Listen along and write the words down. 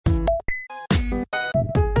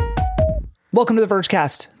Welcome to the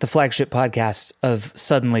Vergecast, the flagship podcast of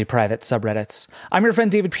suddenly private subreddits. I'm your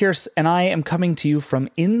friend David Pierce, and I am coming to you from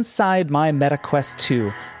inside my Meta Quest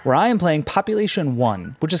 2, where I am playing Population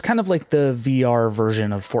 1, which is kind of like the VR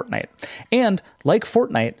version of Fortnite. And like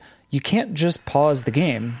Fortnite, you can't just pause the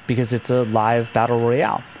game because it's a live battle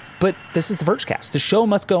royale. But this is the Vergecast. The show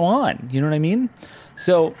must go on, you know what I mean?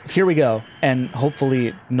 So here we go, and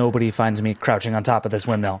hopefully nobody finds me crouching on top of this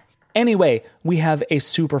windmill. Anyway, we have a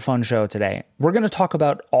super fun show today. We're going to talk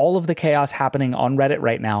about all of the chaos happening on Reddit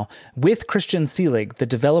right now with Christian Seelig, the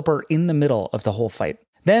developer in the middle of the whole fight.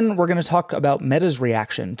 Then we're going to talk about Meta's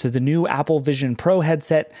reaction to the new Apple Vision Pro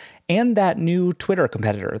headset and that new Twitter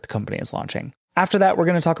competitor the company is launching. After that, we're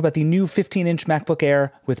going to talk about the new 15-inch MacBook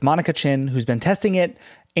Air with Monica Chin, who's been testing it,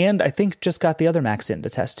 and I think just got the other Macs in to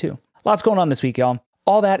test too. Lots going on this week, y'all.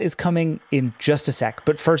 All that is coming in just a sec.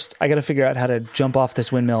 But first, I got to figure out how to jump off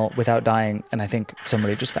this windmill without dying. And I think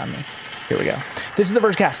somebody just found me. Here we go. This is the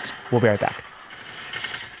Vergecast. We'll be right back.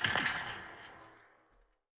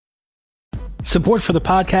 Support for the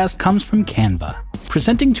podcast comes from Canva.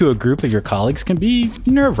 Presenting to a group of your colleagues can be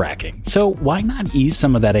nerve-wracking. So why not ease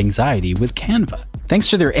some of that anxiety with Canva? Thanks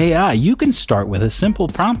to their AI, you can start with a simple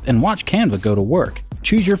prompt and watch Canva go to work.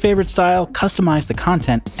 Choose your favorite style, customize the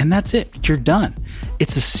content, and that's it. You're done.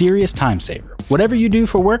 It's a serious time saver. Whatever you do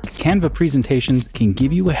for work, Canva presentations can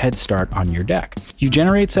give you a head start on your deck. You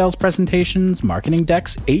generate sales presentations, marketing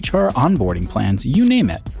decks, HR onboarding plans, you name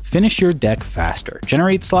it. Finish your deck faster.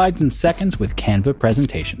 Generate slides in seconds with Canva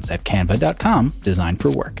presentations at canva.com, designed for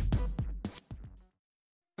work.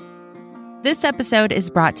 This episode is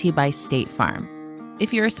brought to you by State Farm.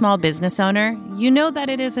 If you're a small business owner, you know that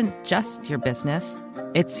it isn't just your business,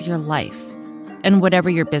 it's your life. And whatever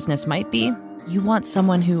your business might be, you want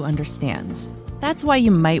someone who understands. That's why you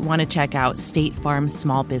might want to check out State Farm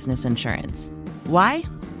Small Business Insurance. Why?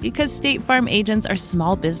 Because State Farm agents are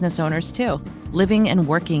small business owners too, living and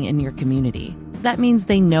working in your community. That means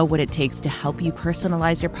they know what it takes to help you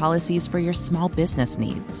personalize your policies for your small business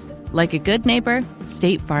needs. Like a good neighbor,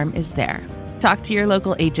 State Farm is there. Talk to your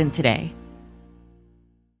local agent today.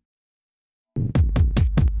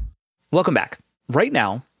 Welcome back. Right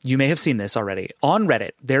now, you may have seen this already. On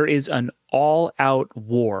Reddit, there is an all-out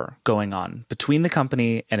war going on between the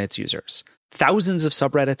company and its users. Thousands of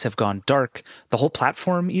subreddits have gone dark. The whole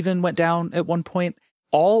platform even went down at one point,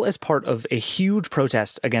 all as part of a huge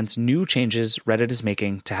protest against new changes Reddit is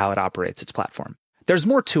making to how it operates its platform. There's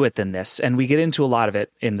more to it than this, and we get into a lot of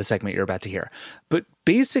it in the segment you're about to hear. But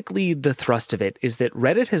basically, the thrust of it is that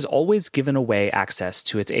Reddit has always given away access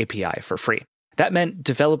to its API for free. That meant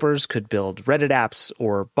developers could build Reddit apps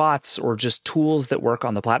or bots or just tools that work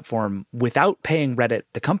on the platform without paying Reddit,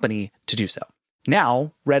 the company, to do so.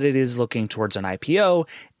 Now, Reddit is looking towards an IPO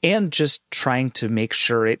and just trying to make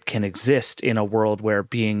sure it can exist in a world where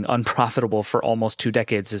being unprofitable for almost 2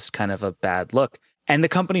 decades is kind of a bad look. And the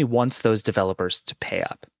company wants those developers to pay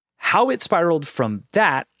up. How it spiraled from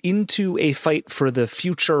that into a fight for the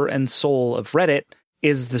future and soul of Reddit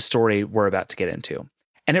is the story we're about to get into.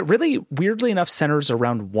 And it really, weirdly enough, centers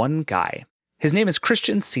around one guy. His name is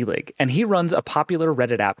Christian Seelig, and he runs a popular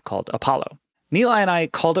Reddit app called Apollo. Nilay and I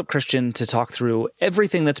called up Christian to talk through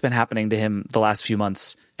everything that's been happening to him the last few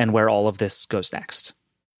months and where all of this goes next.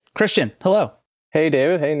 Christian, hello. Hey,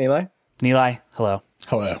 David. Hey, Nilay. Nilay, hello.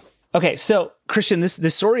 Hello. Okay, so Christian,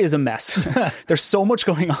 this story is a mess. There's so much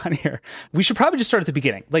going on here. We should probably just start at the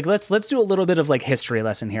beginning. Let's do a little bit of history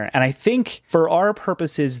lesson here. And I think for our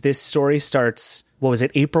purposes, this story starts, what was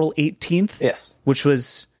it, April 18th? Yes. Which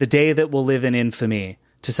was the day that will live in infamy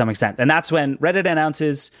to some extent. And that's when Reddit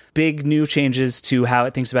announces big new changes to how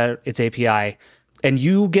it thinks about its API. And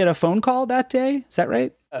you get a phone call that day? Is that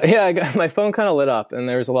right? Yeah, my phone kind of lit up, and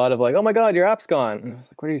there was a lot of oh my God, your app's gone. And I was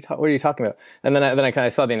like, what are you talking about? And then I kind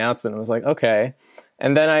of saw the announcement and was like, okay.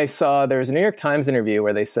 And then I saw there was a New York Times interview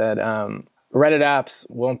where they said Reddit apps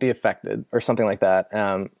won't be affected or something like that.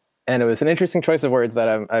 And it was an interesting choice of words that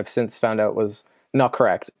I've since found out was not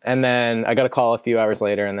correct. And then I got a call a few hours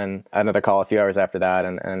later, and then another call a few hours after that,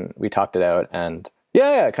 and we talked it out. And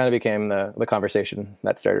yeah, it kind of became the conversation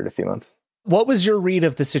that started a few months. What was your read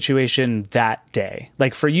of the situation that day?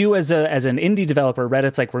 For you as an indie developer,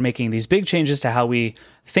 Reddit's we're making these big changes to how we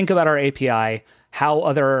think about our API, how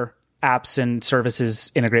other apps and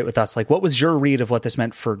services integrate with us. What was your read of what this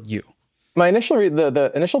meant for you? My initial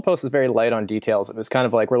the initial post was very light on details. It was kind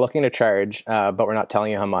of like, we're looking to charge, but we're not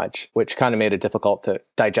telling you how much, which kind of made it difficult to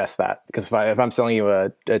digest that. Because if I'm selling you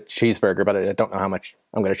a cheeseburger, but I don't know how much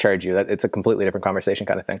I'm going to charge you, that it's a completely different conversation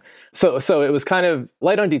kind of thing. So it was kind of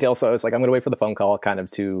light on details. So I was like, I'm going to wait for the phone call kind of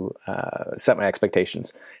to set my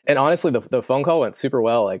expectations. And honestly, the phone call went super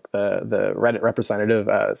well. Like the Reddit representative,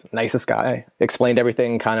 nicest guy, explained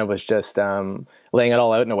everything, kind of was just laying it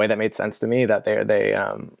all out in a way that made sense to me, that they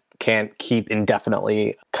can't keep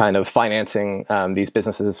indefinitely kind of financing these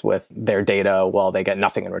businesses with their data while they get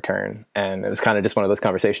nothing in return. And it was kind of just one of those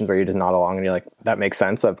conversations where you just nod along and you're like, that makes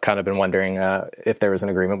sense. I've kind of been wondering if there was an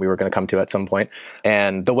agreement we were going to come to at some point.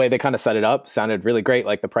 And the way they kind of set it up sounded really great.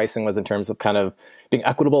 Like the pricing was in terms of kind of being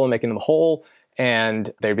equitable and making them whole.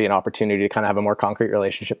 And there'd be an opportunity to kind of have a more concrete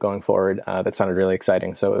relationship going forward. That sounded really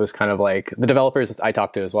exciting. So it was kind of like the developers I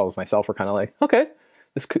talked to as well as myself were kind of like, okay,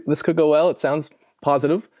 this could go well. It sounds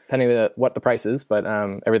positive, depending on what the price is, but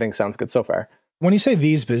everything sounds good so far. When you say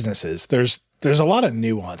these businesses, there's a lot of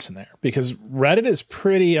nuance in there, because Reddit is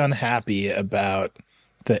pretty unhappy about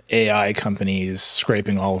the AI companies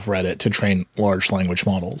scraping all of Reddit to train large language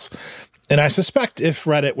models. And I suspect if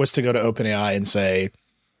Reddit was to go to OpenAI and say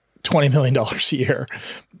 $20 million a year,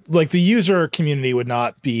 like the user community would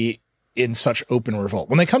not be in such open revolt.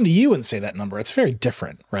 When they come to you and say that number, it's very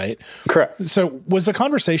different, right? Correct. So was the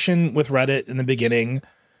conversation with Reddit in the beginning,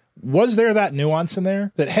 was there that nuance in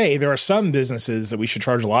there that, hey, there are some businesses that we should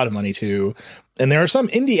charge a lot of money to, and there are some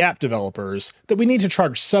indie app developers that we need to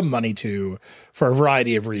charge some money to for a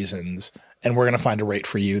variety of reasons, and we're going to find a rate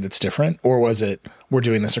for you that's different? Or was it, we're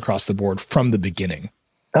doing this across the board from the beginning?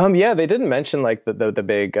 Yeah, they didn't mention like the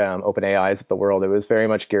big open AIs of the world. It was very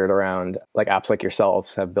much geared around like apps like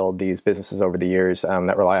yourselves have built these businesses over the years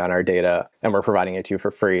that rely on our data, and we're providing it to you for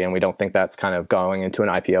free. And we don't think that's kind of going into an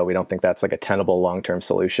IPO. We don't think that's like a tenable long-term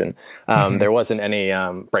solution. There wasn't any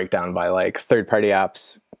breakdown by like third-party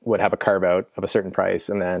apps would have a carve out of a certain price,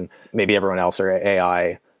 and then maybe everyone else or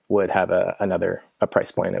AI would have another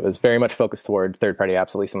price point. It was very much focused toward third-party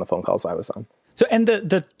apps, at least on the phone calls I was on. So, and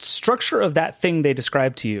the structure of that thing they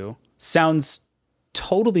described to you sounds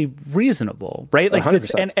totally reasonable, right? Like,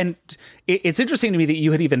 it's interesting to me that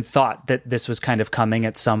you had even thought that this was kind of coming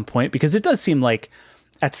at some point, because it does seem like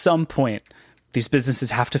at some point these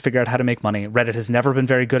businesses have to figure out how to make money. Reddit has never been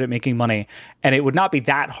very good at making money, and it would not be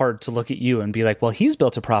that hard to look at you and be like, well, he's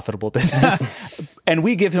built a profitable business and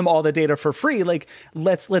we give him all the data for free. Like,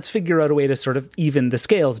 let's figure out a way to sort of even the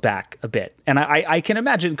scales back a bit. And I can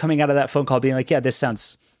imagine coming out of that phone call being like, yeah, this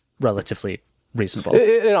sounds relatively reasonable.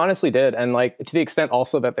 It honestly did. And like to the extent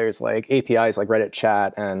also that there's like APIs like Reddit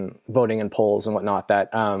chat and voting and polls and whatnot that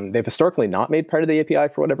they've historically not made part of the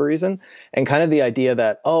API for whatever reason. And kind of the idea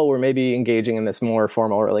that, oh, we're maybe engaging in this more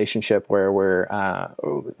formal relationship where we're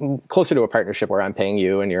closer to a partnership where I'm paying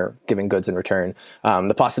you and you're giving goods in return.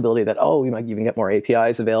 The possibility that, oh, we might even get more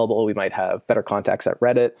APIs available. We might have better contacts at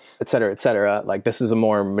Reddit, et cetera, et cetera. Like this is a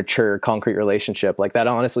more mature, concrete relationship. Like that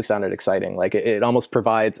honestly sounded exciting. Like it almost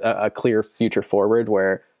provides a clear future forward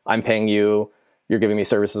where I'm paying you, you're giving me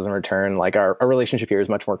services in return. Like our relationship here is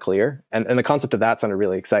much more clear. And the concept of that sounded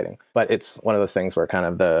really exciting. But it's one of those things where kind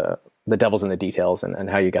of the devil's in the details,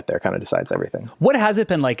 and how you get there kind of decides everything. What has it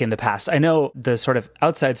been like in the past? I know the sort of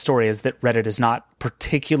outside story is that Reddit has not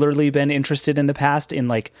particularly been interested in the past in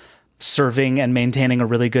like serving and maintaining a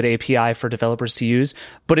really good API for developers to use,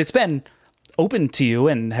 but it's been open to you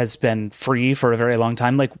and has been free for a very long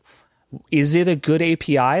time. Like, is it a good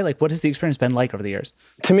API? Like, what has the experience been like over the years?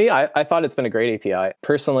 To me, I thought it's been a great API.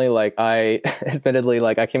 Personally, like I admittedly,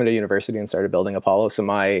 like I came into university and started building Apollo. So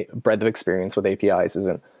my breadth of experience with APIs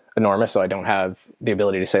isn't enormous. So I don't have the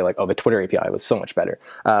ability to say like, oh, the Twitter API was so much better.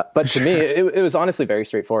 But to me, it was honestly very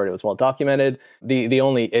straightforward. It was well documented. The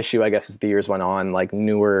only issue, I guess, as the years went on, like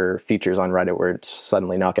newer features on Reddit were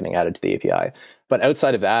suddenly not getting added to the API. But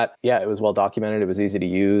outside of that, yeah, it was well documented. It was easy to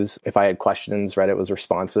use. If I had questions, Reddit was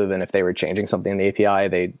responsive. And if they were changing something in the API,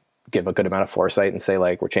 they'd give a good amount of foresight and say,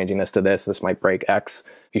 like, we're changing this to this. This might break X.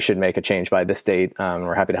 You should make a change by this date.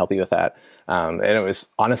 We're happy to help you with that. And it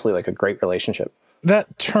was honestly like a great relationship.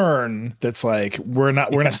 That turn that's like, we're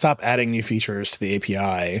going to stop adding new features to the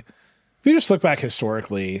API. If you just look back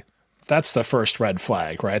historically, that's the first red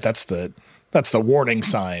flag, right? That's the warning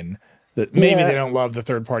sign that maybe they don't love the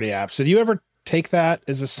third-party apps. Did you ever take that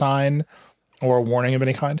as a sign or a warning of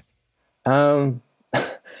any kind?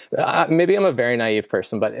 Maybe I'm a very naive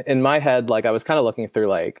person, but in my head, like I was kind of looking through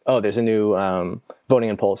like, oh, there's a new voting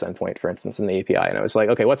and polls endpoint, for instance, in the API. And I was like,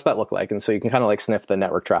 okay, what's that look like? And so you can kind of like sniff the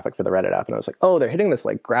network traffic for the Reddit app. And I was like, oh, they're hitting this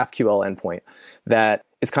like GraphQL endpoint that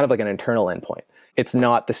is kind of like an internal endpoint. It's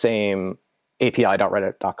not the same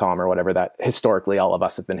api.reddit.com or whatever that historically all of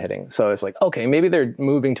us have been hitting. So it's like, okay, maybe they're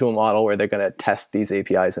moving to a model where they're going to test these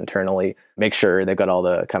APIs internally, make sure they've got all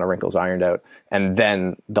the kind of wrinkles ironed out, and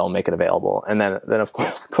then they'll make it available. And then of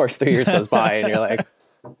course 3 years goes by and you're like,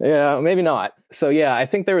 yeah, maybe not. So yeah, I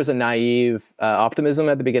think there was a naive optimism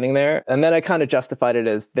at the beginning there. And then I kind of justified it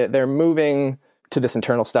as they're moving to this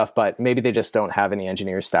internal stuff, but maybe they just don't have any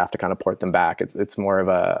engineer staff to kind of port them back. It's more of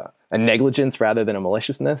a negligence rather than a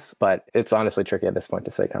maliciousness, but it's honestly tricky at this point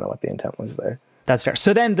to say kind of what the intent was there. That's fair.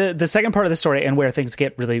 So then the second part of the story, and where things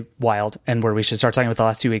get really wild and where we should start talking about the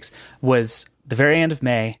last 2 weeks, was the very end of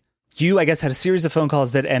May. You, I guess, had a series of phone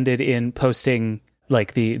calls that ended in posting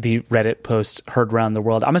like the Reddit post heard around the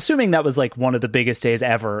world. I'm assuming that was like one of the biggest days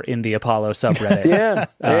ever in the Apollo subreddit.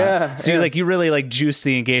 Yeah. So you really like juiced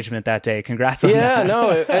the engagement that day. Congrats on that. Yeah,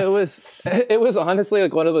 no, it was honestly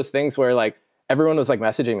like one of those things where like everyone was like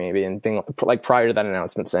messaging me and being like prior to that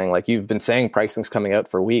announcement saying like, you've been saying pricing's coming out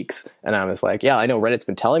for weeks. And I was like, yeah, I know Reddit's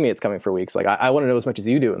been telling me it's coming for weeks. Like I want to know as much as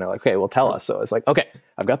you do. And they're like, okay, well tell us. So it's like, okay,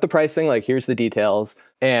 I've got the pricing, like here's the details.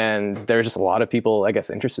 And there's just a lot of people, I guess,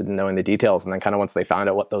 interested in knowing the details. And then kind of once they found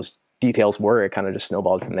out what those details were, it kind of just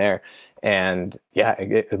snowballed from there. And yeah,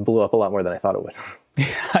 it blew up a lot more than I thought it would.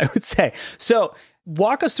 I would say. So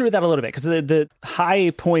walk us through that a little bit, because the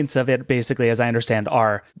high points of it, basically, as I understand,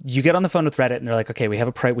 are you get on the phone with Reddit and they're like, okay, we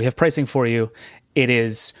have pricing for you. It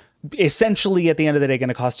is essentially at the end of the day going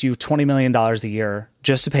to cost you $20 million a year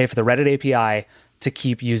just to pay for the Reddit API to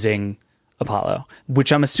keep using Apollo,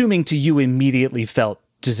 which I'm assuming to you immediately felt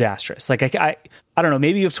disastrous. Like I don't know,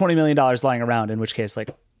 maybe you have $20 million lying around, in which case like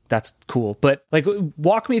that's cool. But like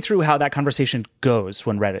walk me through how that conversation goes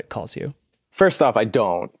when Reddit calls you. First off, I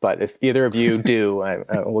don't, but if either of you do,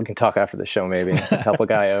 we can talk after the show, maybe help a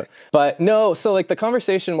guy out. But no, so like the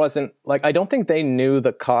conversation wasn't like, I don't think they knew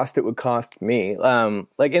the cost it would cost me.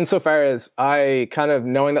 Like insofar as I kind of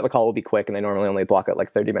knowing that the call will be quick and they normally only block out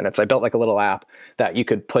like 30 minutes, I built like a little app that you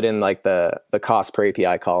could put in like the cost per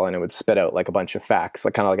API call and it would spit out like a bunch of facts,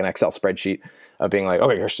 like kind of like an Excel spreadsheet of being like,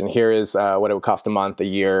 okay, Christian, here is what it would cost a month, a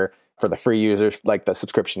year, for the free users, like the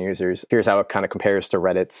subscription users. Here's how it kind of compares to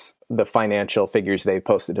Reddit's, the financial figures they've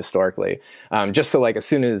posted historically. Just so like as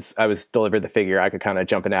soon as I was delivered the figure, I could kind of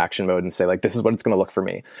jump into action mode and say like, this is what it's going to look for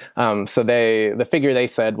me. So the figure they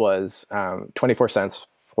said was 24 cents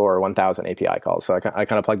for 1,000 API calls. So I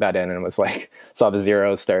kind of plugged that in and it was like, saw the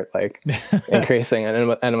zeros start like increasing.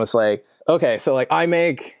 And it was like, okay, so like I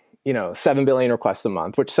make 7 billion requests a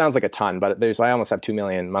month, which sounds like a ton, but I almost have 2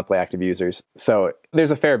 million monthly active users. So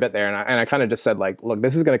there's a fair bit there. And I kind of just said like, look,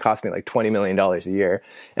 this is going to cost me like $20 million a year.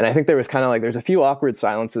 And I think there was kind of like, there's a few awkward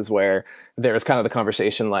silences where there was kind of the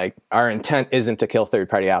conversation, like our intent isn't to kill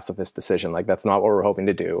third-party apps with this decision. Like that's not what we're hoping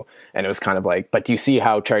to do. And it was kind of like, but do you see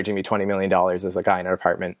how charging me $20 million as a guy in an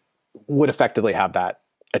apartment would effectively have that?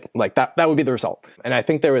 Like that would be the result. And I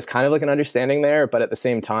think there was kind of like an understanding there, but at the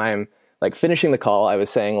same time, like finishing the call, I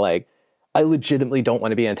was saying like, I legitimately don't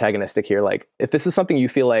want to be antagonistic here. Like if this is something you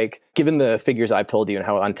feel like, given the figures I've told you and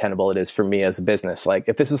how untenable it is for me as a business, like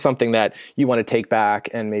if this is something that you want to take back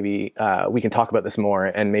and maybe we can talk about this more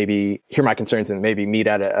and maybe hear my concerns and maybe meet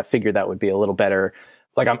at a figure that would be a little better.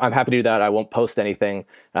 Like I'm happy to do that. I won't post anything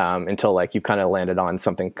until like you've kind of landed on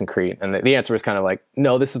something concrete. And the answer was kind of like,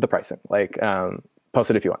 no, this is the pricing. Like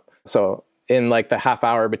post it if you want. So in like the half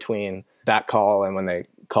hour between that call and when they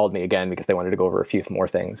called me again because they wanted to go over a few more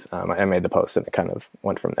things, I made the post and it kind of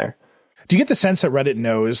went from there. Do you get the sense that Reddit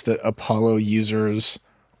knows that Apollo users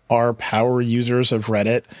are power users of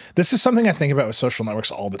Reddit? This is something I think about with social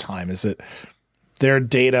networks all the time, is that their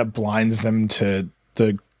data blinds them to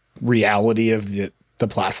the reality of the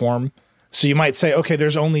platform. So you might say, okay,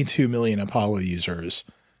 there's only 2 million Apollo users.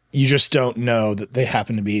 You just don't know that they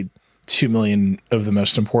happen to be 2 million of the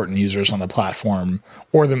most important users on the platform,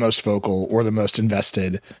 or the most vocal, or the most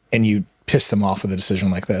invested, and you piss them off with a decision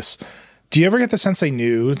like this. Do you ever get the sense they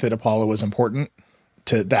knew that Apollo was important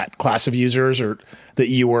to that class of users, or that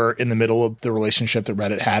you were in the middle of the relationship that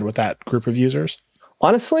Reddit had with that group of users?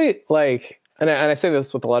 Honestly, like, and I say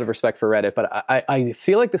this with a lot of respect for Reddit, but I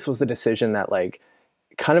feel like this was a decision that like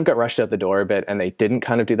kind of got rushed out the door a bit, and they didn't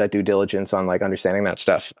kind of do that due diligence on like understanding that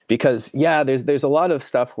stuff. Because yeah, there's a lot of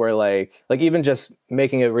stuff where like even just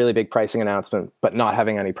making a really big pricing announcement but not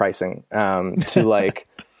having any pricing, to like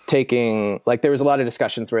taking, like there was a lot of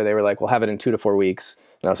discussions where they were like, we'll have it in 2 to 4 weeks,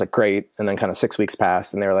 And I was like, great. And then kind of 6 weeks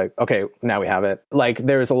passed and they were like, okay, now we have it. Like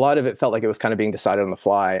there was a lot of it felt like it was kind of being decided on the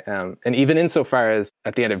fly. And even insofar as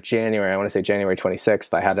at the end of January, I want to say January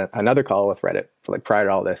 26th, I had another call with Reddit like prior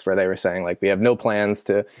to all this where they were saying like, we have no plans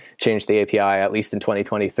to change the API, at least in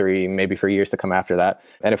 2023, maybe for years to come after that.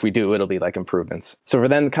 And if we do, it'll be like improvements. So for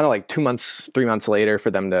them kind of like 2 months, 3 months later,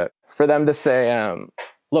 for them to say,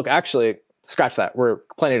 look, actually, scratch that. We're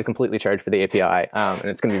planning to completely charge for the API, and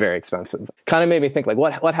it's going to be very expensive. Kind of made me think, like,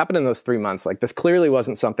 what happened in those 3 months? Like, this clearly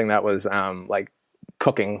wasn't something that was like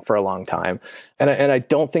cooking for a long time, and I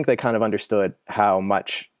don't think they kind of understood how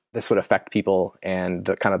much this would affect people and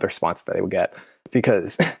the kind of the response that they would get.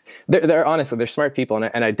 Because they're honestly, they're smart people,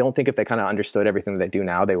 and I don't think if they kind of understood everything that they do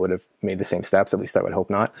now, they would have made the same steps. At least I would hope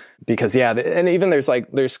not. Because and even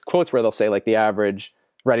there's quotes where they'll say like the average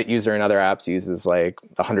Reddit user in other apps uses like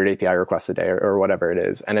 100 API requests a day or whatever it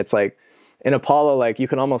is. And it's like in Apollo, like you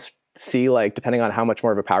can almost see like, depending on how much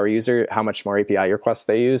more of a power user, how much more API requests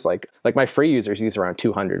they use. Like my free users use around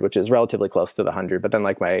 200, which is relatively close to the 100. But then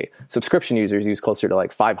like my subscription users use closer to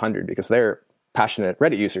like 500 because they're passionate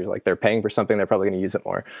Reddit users. Like they're paying for something, they're probably going to use it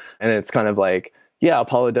more. And it's kind of like, yeah,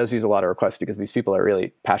 Apollo does use a lot of requests because these people are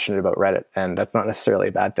really passionate about Reddit. And that's not necessarily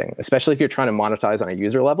a bad thing, especially if you're trying to monetize on a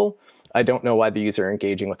user level. I don't know why the user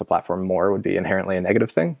engaging with the platform more would be inherently a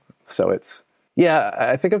negative thing. So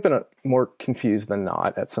I think I've been more confused than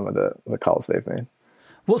not at some of the calls they've made.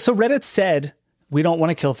 Well, so Reddit said, we don't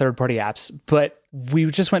want to kill third-party apps, but we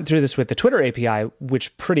just went through this with the Twitter API,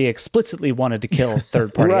 which pretty explicitly wanted to kill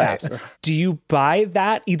third-party right. apps. Do you buy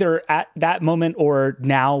that either at that moment or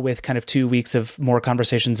now with kind of 2 weeks of more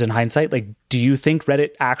conversations in hindsight? Like, do you think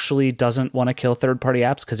Reddit actually doesn't want to kill third-party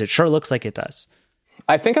apps? Because it sure looks like it does.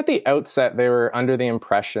 I think at the outset, they were under the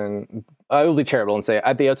impression, I will be charitable and say,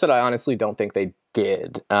 at the outset, I honestly don't think they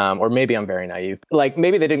did. Or maybe I'm very naive. Like,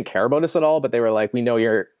 maybe they didn't care about us at all, but they were like, we know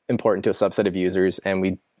you're important to a subset of users, and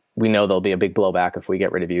we know there'll be a big blowback if we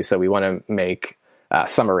get rid of you. So we want to make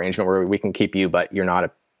some arrangement where we can keep you, but you're not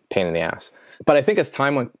a pain in the ass. But I think as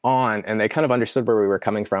time went on and they kind of understood where we were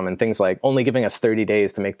coming from and things like only giving us 30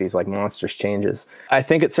 days to make these like monstrous changes, I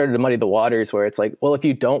think it started to muddy the waters where it's like, well, if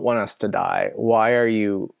you don't want us to die, why are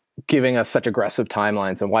you giving us such aggressive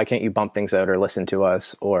timelines, and why can't you bump things out or listen to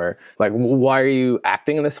us, or like, why are you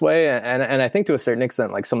acting in this way? And I think to a certain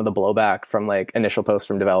extent, like some of the blowback from like initial posts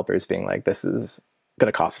from developers being like, this is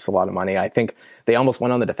going to cost us a lot of money. I think they almost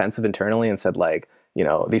went on the defensive internally and said like, you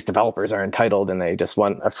know, these developers are entitled and they just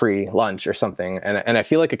want a free lunch or something. And I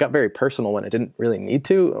feel like it got very personal when it didn't really need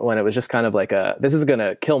to, when it was just kind of like this is going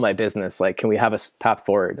to kill my business. Like, can we have a path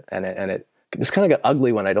forward? And it just kind of got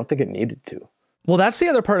ugly when I don't think it needed to. Well, that's the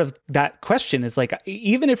other part of that question is like,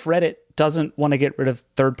 even if Reddit doesn't want to get rid of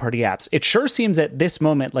third-party apps, it sure seems at this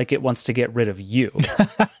moment like it wants to get rid of you.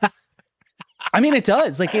 I mean, it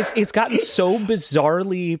does. Like, it's gotten so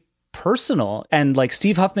bizarrely personal. And like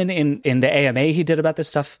Steve Huffman in the AMA he did about this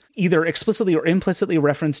stuff either explicitly or implicitly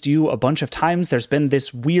referenced you a bunch of times. There's been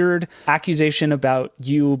this weird accusation about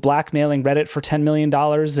you blackmailing Reddit for $10 million.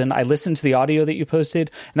 And I listened to the audio that you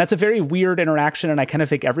posted, and that's a very weird interaction. And I kind of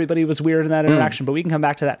think everybody was weird in that interaction, but we can come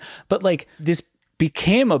back to that. But like, this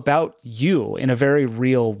became about you in a very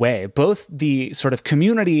real way, both the sort of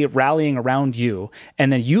community rallying around you,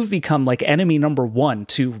 and then you've become like enemy number one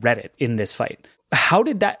to Reddit in this fight. How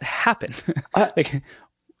did that happen? Like,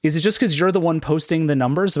 is it just because you're the one posting the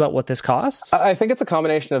numbers about what this costs? I think it's a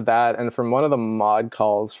combination of that. And from one of the mod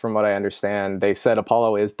calls, from what I understand, they said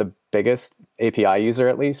Apollo is the biggest API user,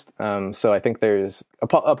 at least. So I think there's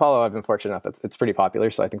Apollo. I've been fortunate enough that it's pretty popular.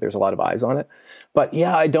 So I think there's a lot of eyes on it. But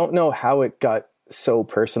yeah, I don't know how it got so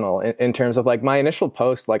personal in terms of like my initial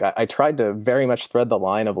post. Like I tried to very much thread the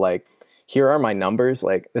line of like, here are my numbers.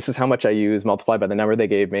 Like, this is how much I use multiplied by the number they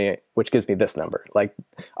gave me, which gives me this number. Like,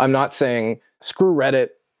 I'm not saying screw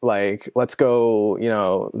Reddit. Like, let's go, you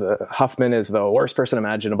know, the Huffman is the worst person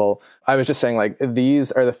imaginable. I was just saying like,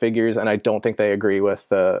 these are the figures. And I don't think they agree with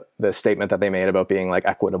the statement that they made about being like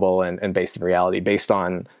equitable and based in reality, based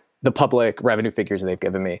on the public revenue figures they've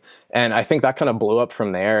given me. And I think that kind of blew up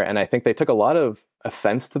from there. And I think they took a lot of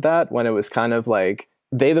offense to that when it was kind of like,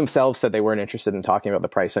 they themselves said they weren't interested in talking about the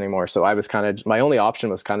price anymore. So I was kind of, my only option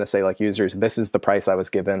was kind of say like, users, this is the price I was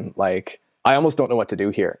given. Like, I almost don't know what to do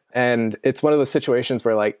here. And it's one of those situations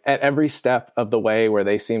where like at every step of the way where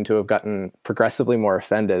they seem to have gotten progressively more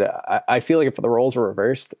offended, I feel like if the roles were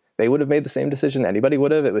reversed, they would have made the same decision anybody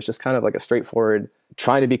would have. It was just kind of like a straightforward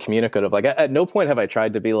trying to be communicative. Like at no point have I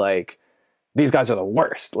tried to be like, these guys are the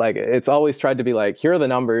worst. Like, it's always tried to be like, here are the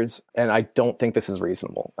numbers, and I don't think this is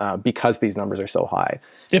reasonable because these numbers are so high.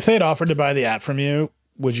 If they'd offered to buy the app from you,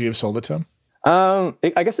 would you have sold it to them?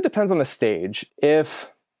 I guess it depends on the stage.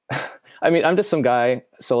 I mean, I'm just some guy,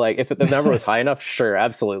 so like, if the number was high enough, sure,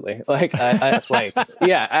 absolutely. Like,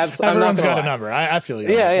 yeah, absolutely. Everyone's got a number. I feel you.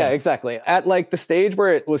 Yeah, exactly. At like the stage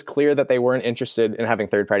where it was clear that they weren't interested in having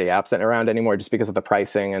third-party apps sent around anymore, just because of the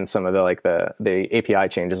pricing and some of the like the API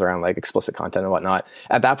changes around like explicit content and whatnot.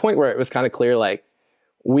 At that point, where it was kind of clear, like,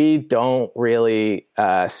 we don't really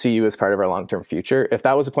see you as part of our long-term future. If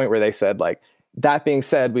that was a point where they said like, that being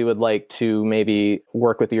said, we would like to maybe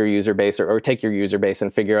work with your user base or take your user base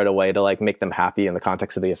and figure out a way to like make them happy in the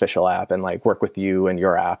context of the official app and like work with you and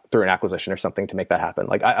your app through an acquisition or something to make that happen.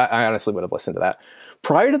 Like I honestly would have listened to that.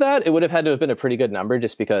 Prior to that, it would have had to have been a pretty good number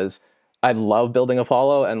just because I love building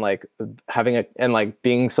Apollo and like and like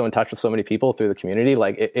being so in touch with so many people through the community.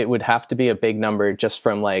 Like it would have to be a big number just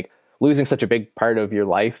from like losing such a big part of your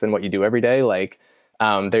life and what you do every day. Like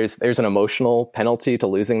there's an emotional penalty to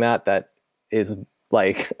losing that is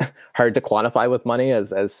like hard to quantify with money,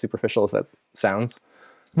 as superficial as that sounds.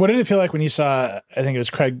 What did it feel like when you saw, I think it was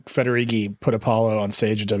Craig Federighi put Apollo on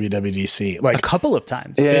stage at WWDC? Like a couple of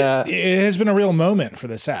times. Yeah. It has been a real moment for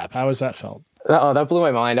this app. How has that felt? Oh, that blew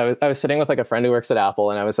my mind. I was sitting with like a friend who works at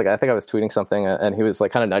Apple, and I was like, I think I was tweeting something, and he was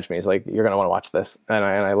like, kind of nudged me. He's like, "You're gonna want to watch this." And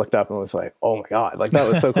I looked up and was like, "Oh my god!" Like that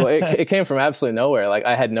was so cool. It came from absolutely nowhere. Like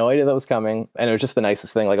I had no idea that was coming, and it was just the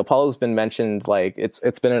nicest thing. Like Apollo's been mentioned, like it's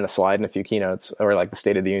been in a slide in a few keynotes or like the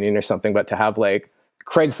State of the Union or something. But to have like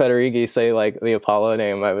Craig Federighi say like the Apollo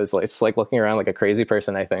name, I was like just like looking around like a crazy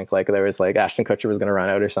person. I think like there was like Ashton Kutcher was gonna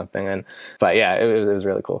run out or something, but yeah, it was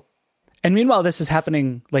really cool. And meanwhile, this is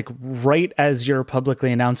happening like right as you're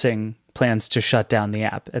publicly announcing plans to shut down the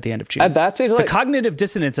app at the end of June. At that stage, like, the cognitive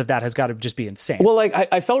dissonance of that has got to just be insane. Well, like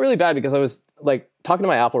I felt really bad because I was like talking to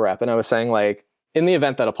my Apple rep and I was saying like, in the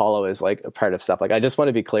event that Apollo is like a part of stuff, like I just want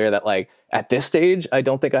to be clear that like at this stage, I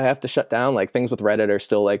don't think I have to shut down. Like things with Reddit are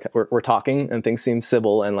still like we're talking and things seem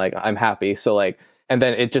civil and like I'm happy. So like, and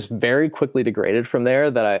then it just very quickly degraded from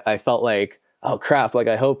there that I felt like, oh crap, like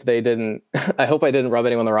I hope I didn't rub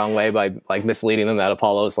anyone the wrong way by like misleading them that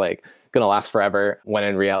Apollo is like gonna last forever, when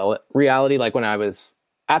in reality, like when I was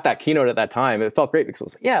at that keynote at that time, it felt great because it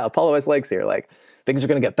was like, yeah, Apollo has legs here, like things are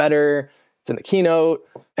gonna get better, it's in the keynote,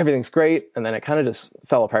 everything's great, and then it kind of just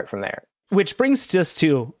fell apart from there. Which brings us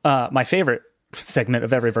to my favorite segment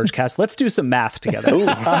of every Vergecast. Let's do some math together.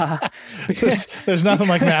 There's nothing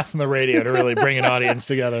like math on the radio to really bring an audience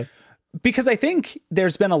together. Because I think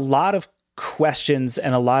there's been a lot of questions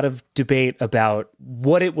and a lot of debate about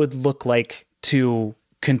what it would look like to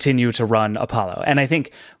continue to run Apollo. And I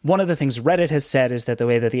think one of the things Reddit has said is that the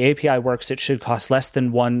way that the API works, it should cost less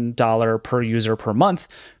than $1 per user per month.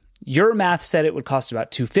 Your math said it would cost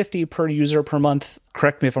about $250 per user per month.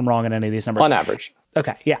 Correct me if I'm wrong on any of these numbers. On average.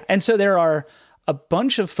 Okay, yeah. And so there are a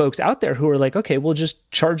bunch of folks out there who are like, okay, we'll just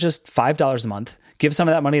charge us $5 a month, give some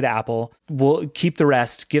of that money to Apple, we'll keep the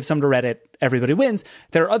rest, give some to Reddit, everybody wins.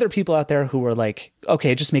 There are other people out there who are like,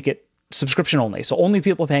 okay, just make it subscription only. So only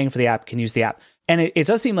people paying for the app can use the app. And it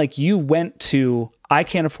does seem like you went to, I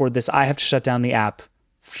can't afford this, I have to shut down the app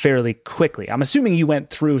fairly quickly. I'm assuming you went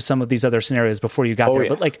through some of these other scenarios before you got there, yes.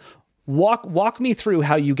 But like walk me through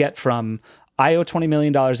how you get from I owe $20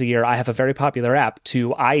 million a year, I have a very popular app,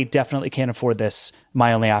 to I definitely can't afford this,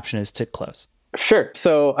 my only option is to close. Sure.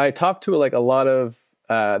 So I talked to like a lot of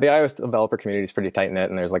the iOS developer community is pretty tight knit,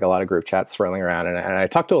 and there's like a lot of group chats swirling around, and I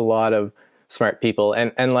talked to a lot of smart people,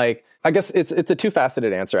 and like I guess it's a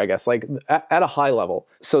two-faceted answer, I guess, like at a high level.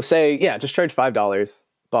 So say, yeah, just charge $5,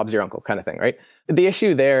 Bob's your uncle kind of thing, right? The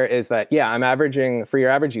issue there is that, yeah, I'm averaging, for your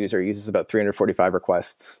average user, uses about 345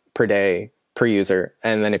 requests per day per user.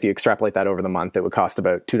 And then if you extrapolate that over the month, it would cost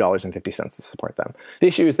about $2.50 to support them. The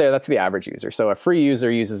issue is there, that's the average user. So a free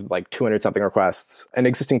user uses like 200 something requests. An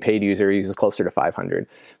existing paid user uses closer to 500.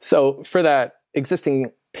 So for that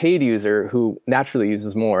existing paid user who naturally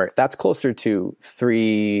uses more, that's closer to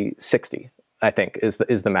 360. I think is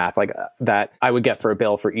the math like that I would get for a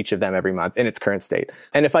bill for each of them every month in its current state.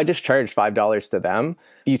 And if I just charge $5 to them,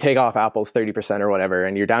 you take off Apple's 30% or whatever,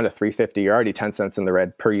 and you're down to $3.50. You're already 10 cents in the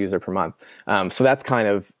red per user per month. So that's kind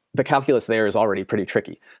of, the calculus there is already pretty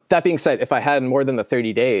tricky. That being said, if I had more than the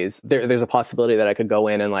 30 days, there's a possibility that I could go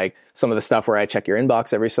in and like some of the stuff where I check your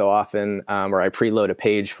inbox every so often, or I preload a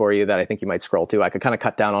page for you that I think you might scroll to, I could kind of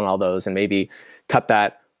cut down on all those and maybe cut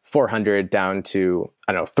that 400 down to,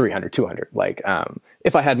 I don't know, 300, 200, like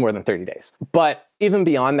if I had more than 30 days. But even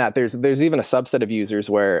beyond that, there's even a subset of users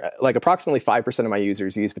where like approximately 5% of my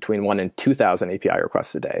users use between 1 and 2,000 API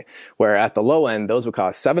requests a day, where at the low end, those would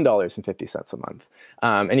cost $7.50 a month.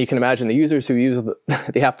 And you can imagine the users who use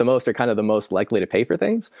the app the most are kind of the most likely to pay for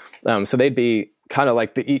things. So they'd be kind of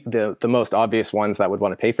like the most obvious ones that would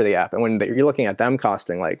want to pay for the app. And when you're looking at them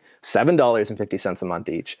costing like $7.50 a month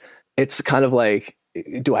each, it's kind of like,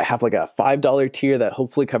 do I have like a $5 tier that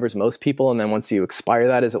hopefully covers most people? And then once you expire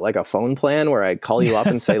that, is it like a phone plan where I call you up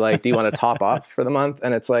and say like, do you want to top up for the month?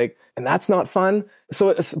 And it's like, and that's not fun.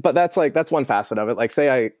 So, but that's one facet of it. Like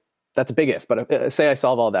that's a big if, but say I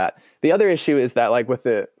solve all that. The other issue is that like with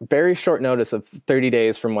the very short notice of 30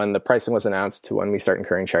 days from when the pricing was announced to when we start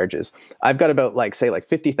incurring charges, I've got about like, say like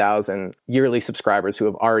 50,000 yearly subscribers who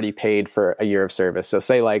have already paid for a year of service. So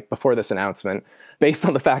say like before this announcement, based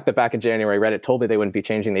on the fact that back in January, Reddit told me they wouldn't be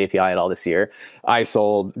changing the API at all this year, I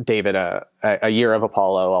sold David a year of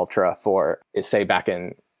Apollo Ultra for, say, back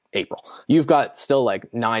in April. You've got still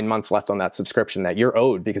like 9 months left on that subscription that you're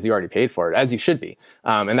owed because you already paid for it, as you should be.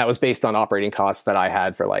 And that was based on operating costs that I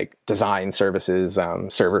had for like design services,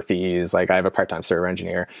 server fees. Like I have a part-time server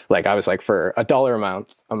engineer. Like I was like, for $1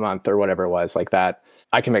 a month or whatever it was like that,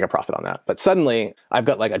 I can make a profit on that. But suddenly I've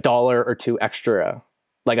got like $1 or $2 extra,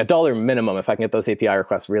 like $1 minimum if I can get those API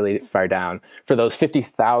requests really far down for those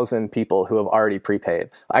 50,000 people who have already prepaid.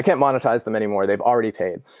 I can't monetize them anymore. They've already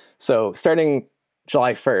paid. So starting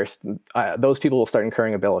July 1st, those people will start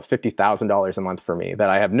incurring a bill of $50,000 a month for me that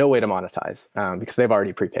I have no way to monetize because they've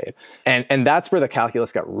already prepaid. And that's where the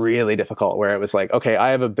calculus got really difficult, where it was like, okay,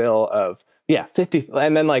 I have a bill of 50,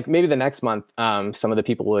 and then like maybe the next month, some of the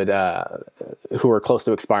people would who were close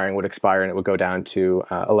to expiring would expire, and it would go down to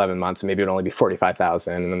 11 months, and maybe it would only be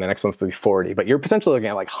 45,000, and then the next month would be 40. But you're potentially looking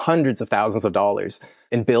at like hundreds of thousands of dollars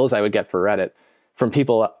in bills I would get for Reddit from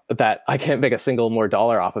people that I can't make a single more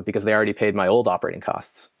dollar off of because they already paid my old operating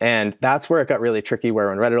costs. And that's where it got really tricky, where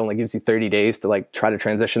when Reddit only gives you 30 days to like try to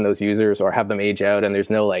transition those users or have them age out, and there's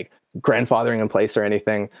no like grandfathering in place or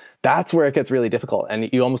anything, that's where it gets really difficult.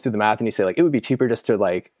 And you almost do the math and you say like, it would be cheaper just to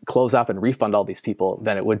like close up and refund all these people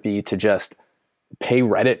than it would be to just pay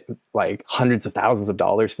Reddit like hundreds of thousands of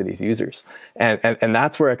dollars for these users. And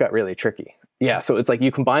that's where it got really tricky. Yeah. So it's like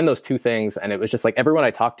you combine those two things, and it was just like everyone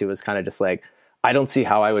I talked to was kind of just like, I don't see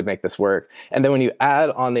how I would make this work. And then when you add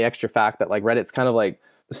on the extra fact that like Reddit's kind of like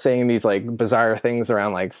saying these like bizarre things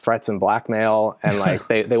around like threats and blackmail, and like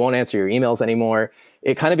they won't answer your emails anymore,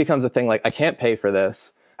 it kind of becomes a thing like, I can't pay for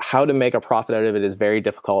this. How to make a profit out of it is very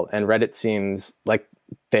difficult. And Reddit seems like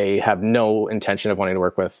they have no intention of wanting to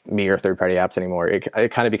work with me or third-party apps anymore. It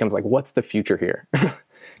kind of becomes like, what's the future here?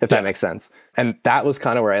 If that makes sense. And that was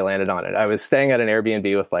kind of where I landed on it. I was staying at an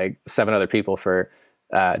Airbnb with like 7 other people for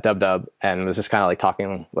Dub, and was just kind of like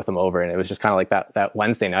talking with them over. And it was just kind of like that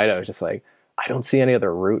Wednesday night, I was just like, I don't see any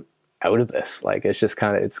other route out of this. Like, it's just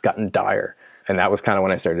kind of, it's gotten dire. And that was kind of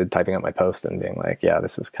when I started typing up my post and being like, yeah,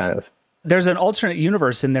 this is kind of... There's an alternate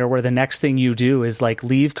universe in there where the next thing you do is like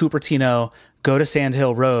leave Cupertino, go to Sand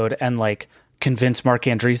Hill Road, and like convince Mark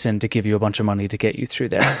Andreessen to give you a bunch of money to get you through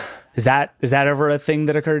this. Is that ever a thing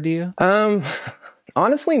that occurred to you?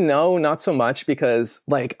 Honestly, no, not so much, because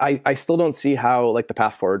like I still don't see how like the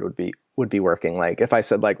path forward would be working. Like if I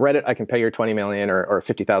said like, Reddit, I can pay your 20 million or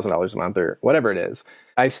 $50,000 a month or whatever it is,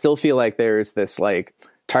 I still feel like there's this like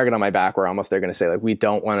target on my back where almost they're going to say like, we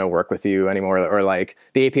don't want to work with you anymore, or like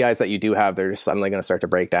the APIs that you do have, they're just suddenly going to start to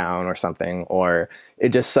break down or something, or it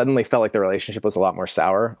just suddenly felt like the relationship was a lot more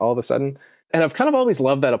sour all of a sudden. And I've kind of always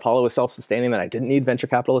loved that Apollo was self-sustaining, that I didn't need venture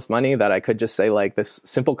capitalist money, that I could just say like this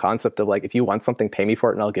simple concept of like, if you want something, pay me for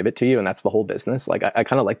it and I'll give it to you. And that's the whole business. Like I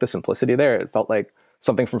kind of like the simplicity there. It felt like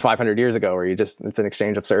something from 500 years ago where it's an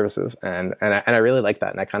exchange of services. And I really like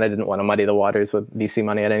that. And I kind of didn't want to muddy the waters with VC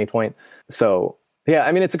money at any point. So yeah,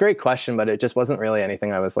 I mean, it's a great question, but it just wasn't really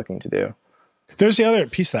anything I was looking to do. There's the other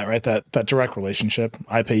piece of that, right? That direct relationship.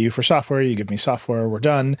 I pay you for software, you give me software, we're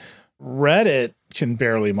done. Reddit can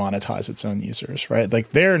barely monetize its own users, right? Like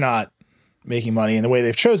they're not making money, and the way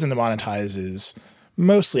they've chosen to monetize is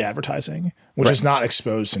mostly advertising, which is not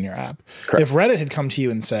exposed in your app. Correct. If Reddit had come to you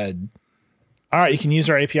and said, all right, you can use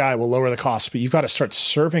our API, we'll lower the cost, but you've got to start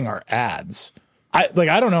serving our ads. I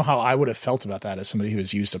don't know how I would have felt about that as somebody who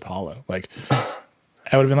has used Apollo. Like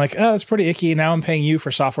I would have been like, oh, that's pretty icky. Now I'm paying you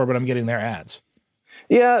for software, but I'm getting their ads.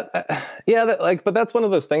 Yeah. But that's one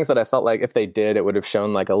of those things that I felt like if they did, it would have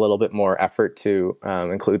shown like a little bit more effort to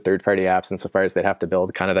include third-party apps insofar as they'd have to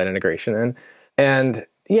build kind of that integration in. And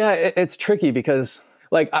yeah, it's tricky because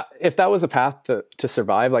like if that was a path to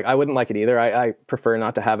survive, like I wouldn't like it either. I prefer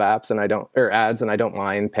not to have apps ads, and I don't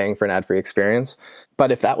mind paying for an ad-free experience.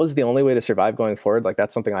 But if that was the only way to survive going forward, like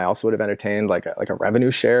that's something I also would have entertained, like a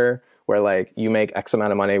revenue share where like you make X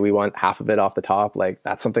amount of money, we want half of it off the top. Like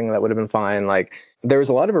that's something that would have been fine. Like there was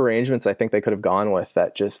a lot of arrangements I think they could have gone with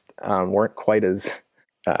that just weren't quite as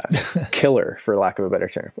killer, for lack of a better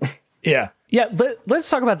term. Yeah. Yeah, let's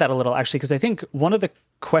talk about that a little, actually, because I think one of the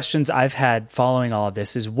questions I've had following all of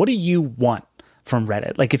this is, what do you want from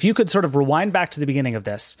Reddit? Like, if you could sort of rewind back to the beginning of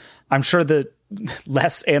this, I'm sure the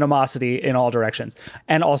less animosity in all directions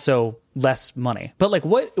and also less money. But like,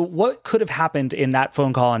 what could have happened in that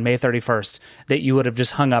phone call on May 31st that you would have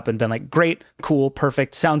just hung up and been like, great, cool,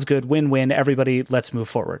 perfect, sounds good, win-win, everybody, let's move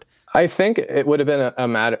forward? I think it would have been a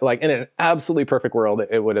matter, like in an absolutely perfect world,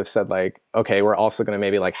 it would have said like, okay, we're also going to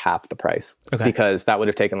maybe like half the price, because that would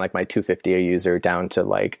have taken like my $2.50 a user down to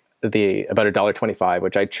like about $1.25,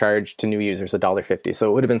 which I charge to new users $1.50. So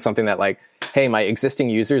it would have been something that like, hey, my existing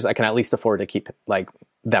users, I can at least afford to keep like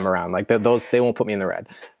them around. Like those, they won't put me in the red.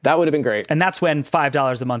 That would have been great. And that's when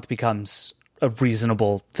 $5 a month becomes a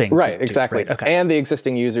reasonable thing. Right, to exactly. Do, right? Okay. And the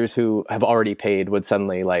existing users who have already paid would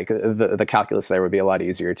suddenly like the calculus there would be a lot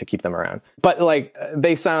easier to keep them around. But like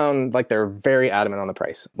they sound like they're very adamant on the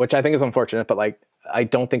price, which I think is unfortunate, but like I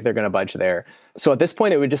don't think they're going to budge there. So at this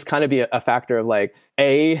point, it would just kind of be a factor of like,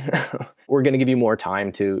 we're going to give you more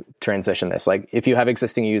time to transition this. Like if you have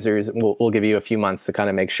existing users, we'll give you a few months to kind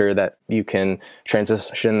of make sure that you can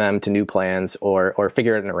transition them to new plans or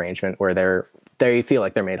figure out an arrangement where they feel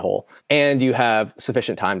like they're made whole. And you have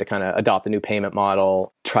sufficient time to kind of adopt a new payment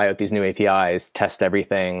model, try out these new APIs, test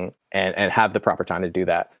everything, and have the proper time to do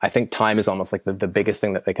that. I think time is almost like the biggest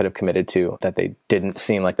thing that they could have committed to that they didn't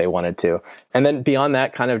seem like they wanted to. And then beyond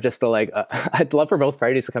that, kind of just the like, I'd love for both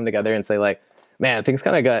parties to come together and say like, man, things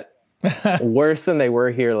kind of got worse than they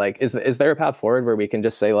were here. Like, is there a path forward where we can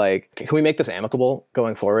just say like, can we make this amicable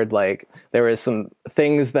going forward? Like there was some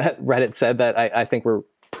things that Reddit said that I think were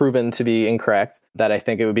proven to be incorrect, that I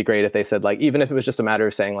think it would be great if they said like, even if it was just a matter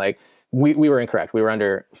of saying like, we were incorrect. We were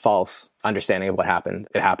under false understanding of what happened.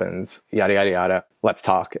 It happens, yada, yada, yada. Let's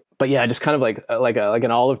talk. But yeah, just kind of like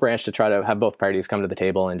an olive branch to try to have both parties come to the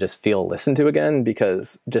table and just feel listened to again,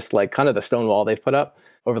 because just like kind of the stone wall they've put up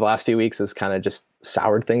over the last few weeks has kind of just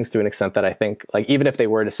soured things to an extent that I think like, even if they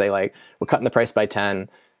were to say like, we're cutting the price by 10,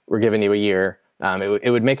 we're giving you a year,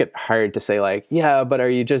 it would make it hard to say like, yeah, but are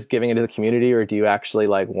you just giving it to the community, or do you actually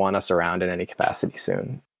like want us around in any capacity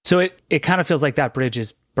soon? So it kind of feels like that bridge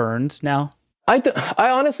is burned now. I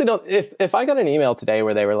honestly don't. If I got an email today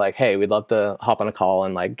where they were like, hey, we'd love to hop on a call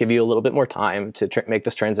and like give you a little bit more time to make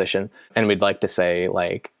this transition, and we'd like to say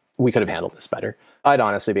like, we could have handled this better, I'd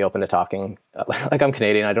honestly be open to talking. Like I'm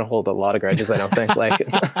Canadian, I don't hold a lot of grudges. I don't think like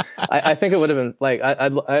I think it would have been like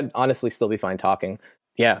I'd honestly still be fine talking.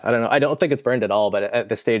 Yeah, I don't know. I don't think it's burned at all, but at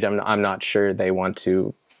this stage, I'm not sure they want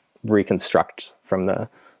to reconstruct from a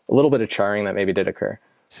little bit of charring that maybe did occur.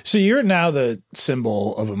 So you're now the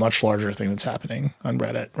symbol of a much larger thing that's happening on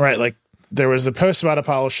Reddit, right? Like there was the post about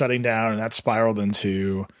Apollo shutting down, and that spiraled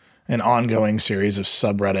into an ongoing series of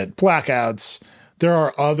subreddit blackouts. There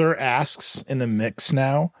are other asks in the mix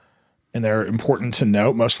now, and they're important to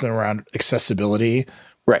note. Most of them around accessibility,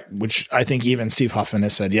 right? Which I think even Steve Huffman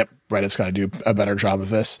has said, yep, Reddit's got to do a better job of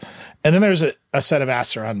this. And then there's a set of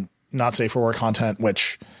asks around not safe for work content,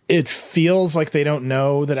 which it feels like they don't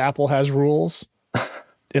know that Apple has rules.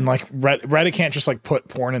 And like Reddit can't just like put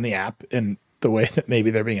porn in the app in the way that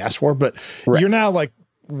maybe they're being asked for, but you're now like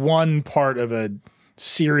one part of a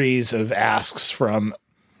series of asks from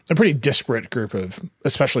a pretty disparate group of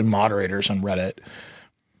especially moderators on Reddit.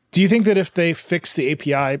 Do you think that if they fix the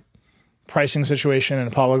API pricing situation and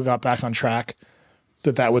Apollo got back on track,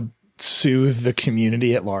 that would soothe the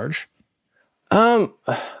community at large? I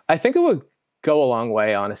think it would go a long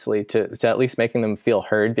way, honestly, to at least making them feel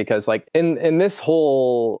heard, because like in this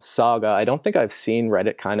whole saga, I don't think I've seen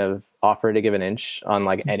Reddit kind of offer to give an inch on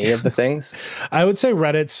like any of the things. I would say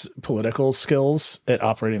Reddit's political skills at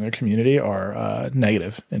operating their community are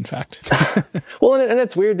negative, in fact. Well, and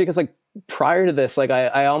it's weird because like prior to this, like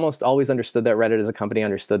I almost always understood that Reddit as a company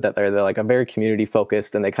understood that they're like a very community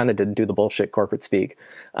focused, and they kind of didn't do the bullshit corporate speak.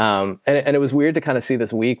 And it was weird to kind of see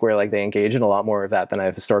this week where like they engage in a lot more of that than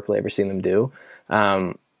I've historically ever seen them do.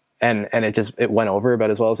 And it went over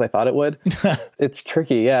about as well as I thought it would. It's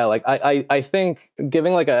tricky. Yeah. Like I think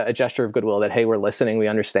giving like a gesture of goodwill that, hey, we're listening, we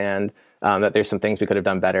understand that there's some things we could have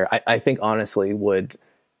done better, I think honestly would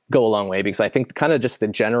go a long way, because I think kind of just the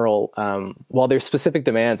general, while there's specific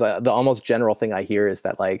demands, the almost general thing I hear is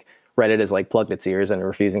that like Reddit is like plugged its ears and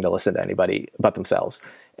refusing to listen to anybody but themselves.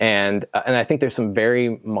 And I think there's some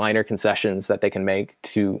very minor concessions that they can make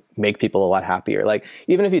to make people a lot happier. Like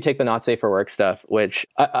even if you take the not safe for work stuff, which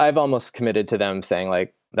I've almost committed to them saying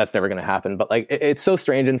like, that's never going to happen. But like, it's so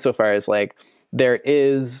strange insofar as like, there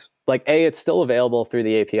is like, it's still available through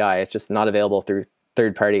the API. It's just not available through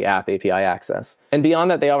third-party app API access. And beyond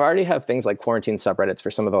that, they already have things like quarantine subreddits for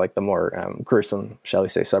some of the like the more gruesome, shall we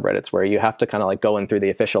say, subreddits, where you have to kind of like go in through the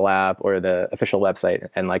official app or the official website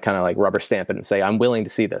and like kind of like rubber stamp it and say, I'm willing to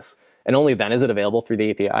see this. And only then is it available through the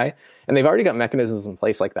API. And they've already got mechanisms in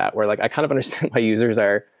place like that, where like I kind of understand why users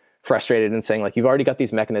are frustrated and saying like, you've already got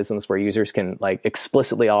these mechanisms where users can like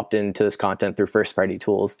explicitly opt into this content through first-party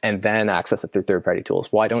tools and then access it through third-party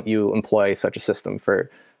tools. Why don't you employ such a system for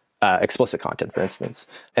explicit content, for instance?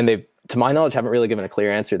 And they've, to my knowledge, haven't really given a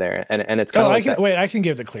clear answer there. And it's kind of like I can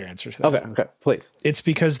give the clear answer to that. Okay, please. It's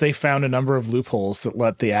because they found a number of loopholes that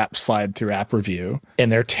let the app slide through app review,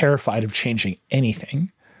 and they're terrified of changing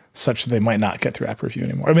anything such that they might not get through app review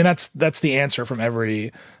anymore. I mean, that's the answer from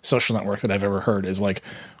every social network that I've ever heard, is like,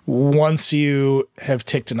 once you have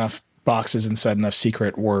ticked enough boxes and said enough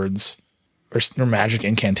secret words or magic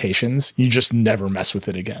incantations, you just never mess with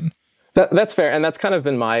it again. That's fair. And that's kind of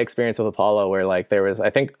been my experience with Apollo, where like there was, I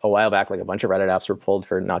think a while back, like a bunch of Reddit apps were pulled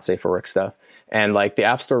for not safe for work stuff. And like the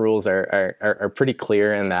App Store rules are pretty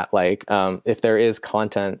clear in that, like, if there is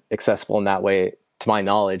content accessible in that way, to my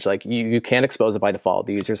knowledge, like you can't expose it by default.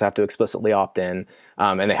 The users have to explicitly opt in,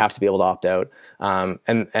 and they have to be able to opt out.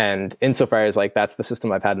 And insofar as like that's the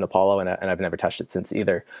system I've had in Apollo, and I've never touched it since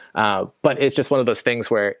either. But it's just one of those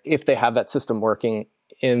things where if they have that system working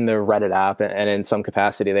in the Reddit app and in some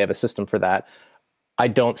capacity they have a system for that, I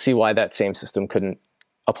don't see why that same system couldn't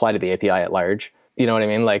apply to the API at large. You know what I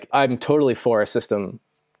mean? Like I'm totally for a system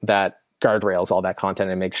that guardrails all that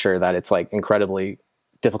content and makes sure that it's like incredibly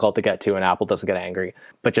difficult to get to and Apple doesn't get angry,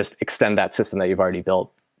 but just extend that system that you've already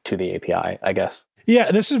built to the API, I guess.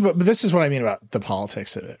 Yeah, this is what I mean about the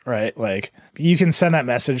politics of it, right? Like you can send that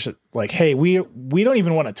message that like, hey, we don't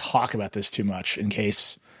even want to talk about this too much in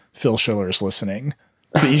case Phil Schiller is listening.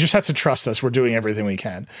 But you just have to trust us. We're doing everything we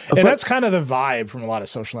can. And that's kind of the vibe from a lot of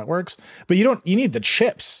social networks. But you need the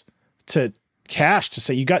chips to cache to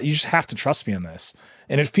say you just have to trust me on this.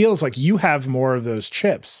 And it feels like you have more of those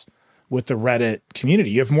chips with the Reddit community.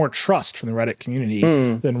 You have more trust from the Reddit community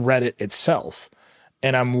than Reddit itself.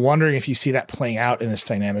 And I'm wondering if you see that playing out in this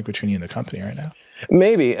dynamic between you and the company right now.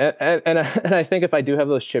 Maybe. And I think if I do have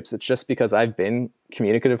those chips, it's just because I've been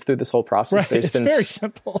communicative through this whole process. Right. It's very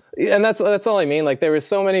simple. And that's all I mean. Like there was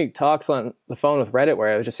so many talks on the phone with Reddit where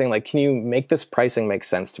I was just saying like, can you make this pricing make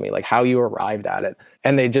sense to me? Like how you arrived at it.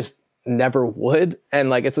 And they just never would. And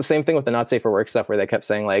like, it's the same thing with the not safe for work stuff where they kept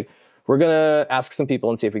saying like, we're going to ask some people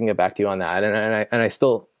and see if we can get back to you on that. And I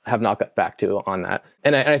still have not got back to on that.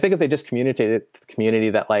 And I think if they just communicated to the community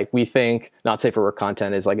that like, we think not safe for work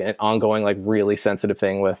content is like an ongoing, like really sensitive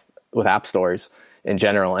thing with app stores in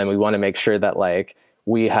general. And we want to make sure that like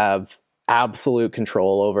we have absolute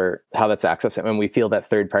control over how that's accessed. And we feel that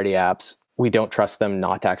third-party apps, we don't trust them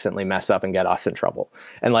not to accidentally mess up and get us in trouble.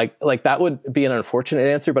 And like that would be an unfortunate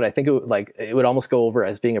answer, but I think it would almost go over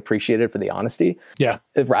as being appreciated for the honesty. Yeah.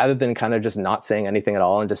 Rather than kind of just not saying anything at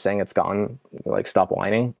all and just saying it's gone, like stop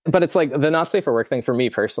whining. But it's like the not safe for work thing for me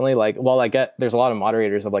personally, like while I get, there's a lot of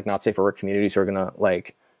moderators of like not safe for work communities who are going to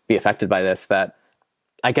like be affected by this, that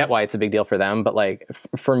I get why it's a big deal for them. But like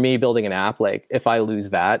for me building an app, like if I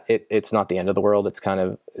lose that, it's not the end of the world. It's kind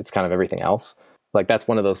of everything else. Like that's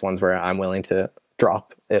one of those ones where I'm willing to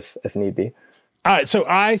drop if need be. All right. So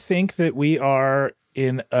I think that we are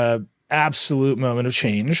in a absolute moment of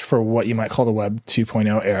change for what you might call the Web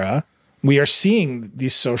 2.0 era. We are seeing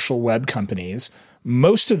these social web companies,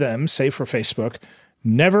 most of them, save for Facebook,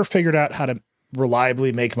 never figured out how to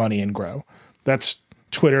reliably make money and grow. That's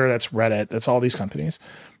Twitter, that's Reddit, that's all these companies.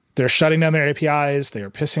 They're shutting down their APIs. They are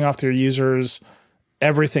pissing off their users.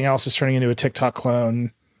 Everything else is turning into a TikTok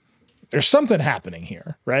clone. There's something happening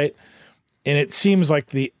here, right? And it seems like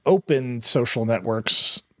the open social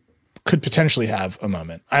networks could potentially have a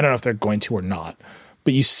moment. I don't know if they're going to or not,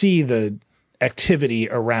 but you see the activity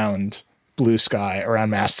around Blue Sky, around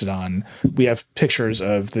Mastodon. We have pictures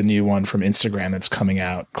of the new one from Instagram that's coming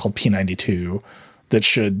out called P92 that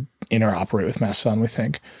should interoperate with Mastodon, we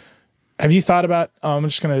think. Have you thought about, I'm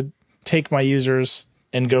just going to take my users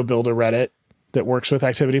and go build a Reddit that works with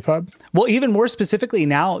ActivityPub? Well, even more specifically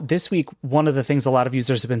now, this week, one of the things a lot of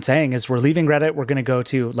users have been saying is we're leaving Reddit. We're going to go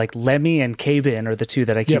to like Lemmy and Kbin are the two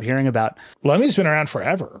that I keep hearing about. Lemmy's been around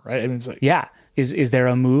forever, right? I mean, it's like, yeah. Is there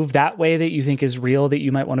a move that way that you think is real that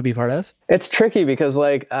you might want to be part of? It's tricky because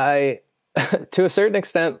like to a certain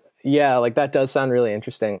extent, yeah, like that does sound really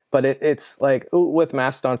interesting. But it's like with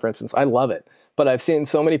Mastodon, for instance, I love it. But I've seen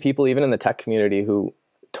so many people, even in the tech community, who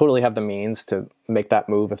totally have the means to make that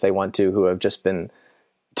move if they want to, who have just been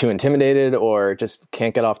too intimidated or just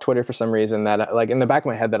can't get off Twitter for some reason, that like in the back of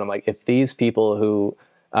my head that I'm like, if these people who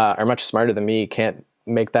are much smarter than me can't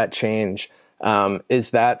make that change,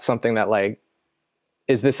 Is that something that like,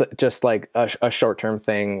 is this just like a short-term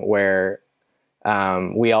thing where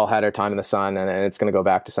we all had our time in the sun and it's going to go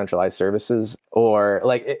back to centralized services? Or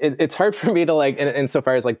like, it's hard for me to like,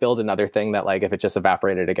 insofar as like build another thing that like, if it just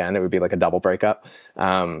evaporated again, it would be like a double breakup.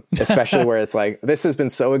 Especially where it's like, this has been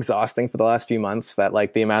so exhausting for the last few months that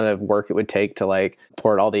like the amount of work it would take to like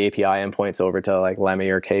port all the API endpoints over to like Lemmy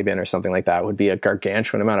or Kbin or something like that would be a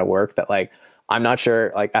gargantuan amount of work that like, I'm not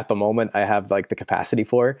sure like at the moment I have like the capacity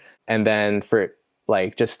for. And then for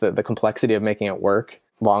like just the complexity of making it work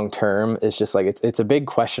long term is just like it's a big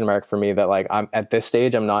question mark for me that like I'm at this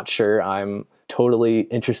stage I'm not sure I'm totally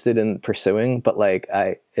interested in pursuing, but like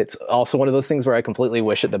it's also one of those things where I completely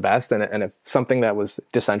wish it the best, and if something that was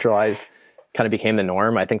decentralized kind of became the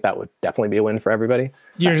norm, I think that would definitely be a win for everybody.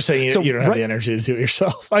 You're just saying you don't have the energy to do it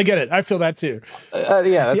yourself. I get it. I feel that too. Yeah,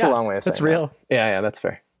 that's a long way of saying that's real. That. Yeah, that's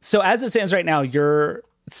fair. So as it stands right now, you're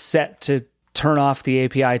set to turn off the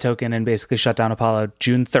API token and basically shut down Apollo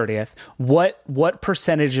June 30th. What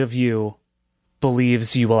percentage of you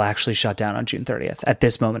believes you will actually shut down on June 30th at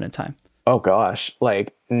this moment in time? Oh gosh,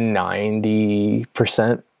 like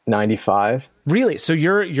 90%, 95. Really? So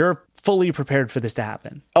you're fully prepared for this to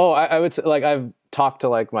happen? Oh, I would say like I've talked to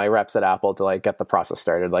like my reps at Apple to like get the process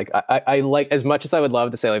started. Like I like, as much as I would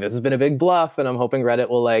love to say like this has been a big bluff and I'm hoping Reddit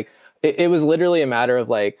will like, it was literally a matter of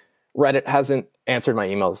like, Reddit hasn't answered my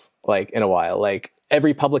emails like in a while. Like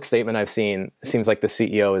every public statement I've seen seems like the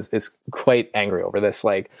CEO is quite angry over this.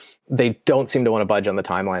 Like they don't seem to want to budge on the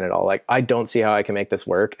timeline at all. Like I don't see how I can make this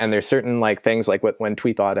work. And there's certain like things like when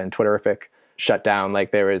Tweetbot and Twitterrific shut down,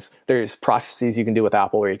 like there's processes you can do with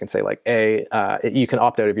Apple where you can say like, you can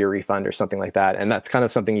opt out of your refund or something like that. And that's kind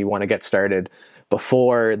of something you want to get started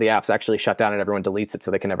before the app's actually shut down and everyone deletes it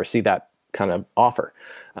so they can never see that kind of offer.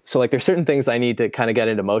 So like there's certain things I need to kind of get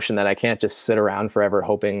into motion that I can't just sit around forever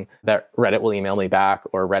hoping that Reddit will email me back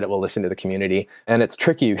or Reddit will listen to the community. And it's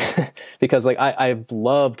tricky because like I've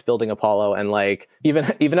loved building Apollo, and like even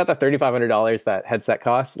at the $3,500 that headset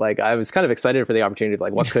costs, like I was kind of excited for the opportunity of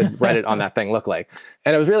like what could Reddit on that thing look like.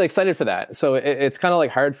 And I was really excited for that. So it's kind of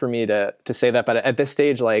like hard for me to say that, but at this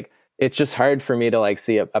stage, like it's just hard for me to like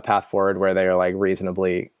see a path forward where they're like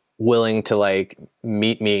reasonably willing to like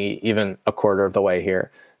meet me even a quarter of the way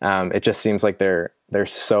here. It just seems like they're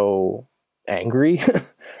so angry,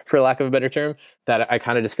 for lack of a better term, that I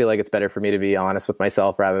kind of just feel like it's better for me to be honest with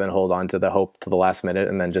myself rather than hold on to the hope to the last minute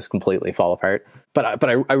and then just completely fall apart. But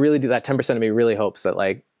I really do, that 10% of me really hopes that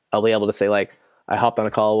like I'll be able to say like I hopped on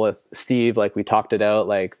a call with Steve, like we talked it out,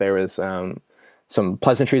 like there was some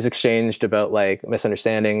pleasantries exchanged about like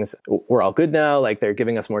misunderstandings. We're all good now. Like they're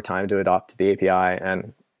giving us more time to adopt the API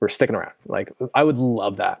and we're sticking around. Like I would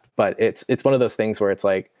love that, but it's one of those things where it's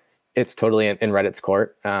like, it's totally in Reddit's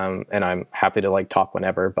court. And I'm happy to like talk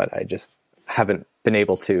whenever, but I just haven't been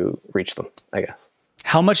able to reach them, I guess.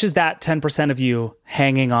 How much is that 10% of you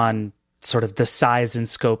hanging on sort of the size and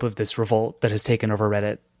scope of this revolt that has taken over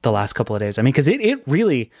Reddit the last couple of days? I mean, because it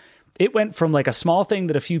really went from like a small thing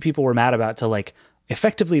that a few people were mad about to like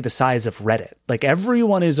effectively the size of Reddit. Like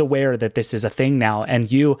everyone is aware that this is a thing now. And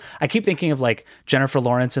I keep thinking of like Jennifer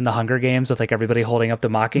Lawrence in the Hunger Games with like everybody holding up the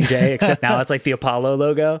Mockingjay, except now it's like the Apollo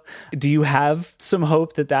logo. Do you have some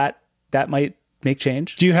hope that might make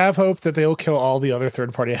change? Do you have hope that they'll kill all the other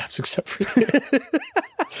third-party apps except for you?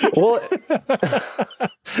 Well,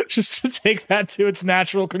 just to take that to its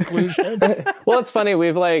natural conclusion. Well, it's funny.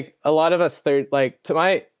 We've like a lot of us to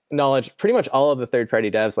my knowledge, pretty much all of the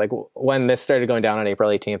third-party devs, like when this started going down on April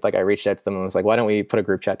 18th, like I reached out to them and was like, why don't we put a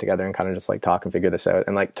group chat together and kind of just like talk and figure this out?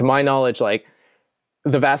 And like, to my knowledge, like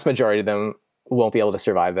the vast majority of them won't be able to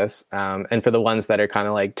survive this. And for the ones that are kind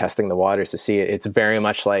of like testing the waters to see it, it's very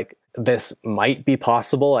much like this might be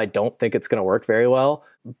possible. I don't think it's going to work very well,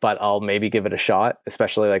 but I'll maybe give it a shot,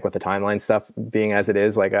 especially like with the timeline stuff being as it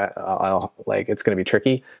is, like I'll like, it's going to be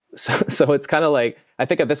tricky. So it's kind of like, I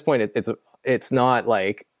think at this point it's not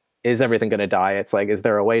like, is everything going to die? It's like, is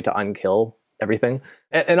there a way to unkill everything?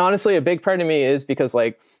 And honestly, a big part of me is because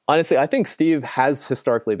like, honestly, I think Steve has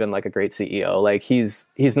historically been like a great CEO. Like he's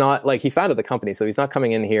not like, he founded the company, so he's not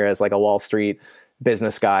coming in here as like a Wall Street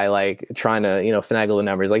business guy, like trying to, finagle the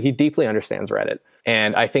numbers. Like he deeply understands Reddit.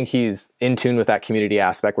 And I think he's in tune with that community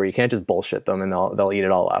aspect where you can't just bullshit them and they'll eat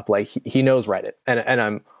it all up. Like he knows Reddit. And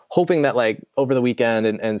I'm hoping that like over the weekend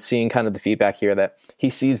and seeing kind of the feedback here that he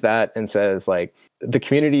sees that and says like the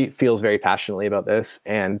community feels very passionately about this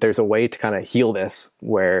and there's a way to kind of heal this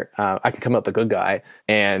where I can come out the good guy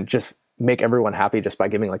and just make everyone happy just by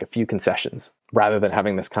giving like a few concessions rather than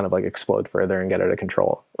having this kind of like explode further and get out of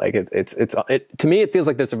control. Like it's to me, it feels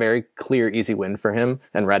like there's a very clear, easy win for him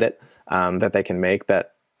and Reddit that they can make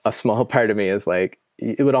that a small part of me is like,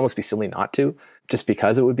 it would almost be silly not to, just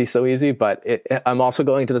because it would be so easy. But I'm also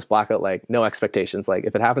going to this blackout, like, no expectations. Like,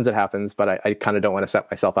 if it happens, it happens. But I kind of don't want to set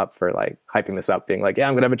myself up for like hyping this up, being like, yeah,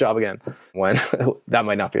 I'm going to have a job again, when that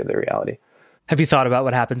might not be the reality. Have you thought about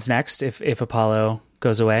what happens next if Apollo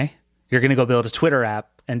goes away? You're going to go build a Twitter app,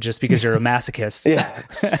 and just because you're a masochist.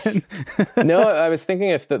 Yeah. No, I was thinking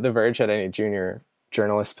if the Verge had any junior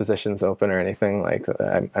journalist positions open or anything, like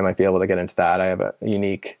I might be able to get into that. I have a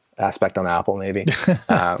unique aspect on Apple, maybe.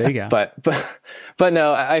 There you go. But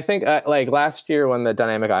no, I think like last year when the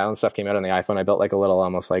Dynamic Island stuff came out on the iPhone, I built like a little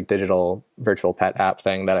almost like digital virtual pet app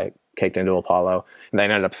thing that I caked into Apollo, and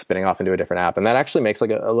then ended up spinning off into a different app, and that actually makes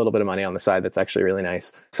like a little bit of money on the side. That's actually really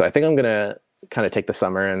nice. So I think I'm gonna kind of take the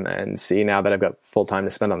summer and see, now that I've got full time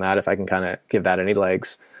to spend on that, if I can kind of give that any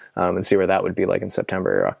legs, and see where that would be like in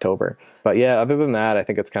September or October. But yeah, other than that, I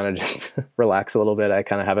think it's kind of just relax a little bit. I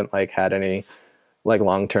kind of haven't like had any like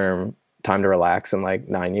long-term time to relax in like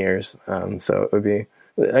 9 years. So it would be,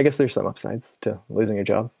 I guess there's some upsides to losing your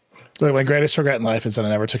job. Look, my greatest regret in life is that I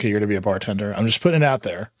never took a year to be a bartender. I'm just putting it out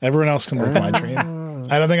there. Everyone else can live my dream.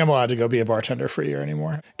 I don't think I'm allowed to go be a bartender for a year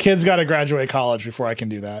anymore. Kids got to graduate college before I can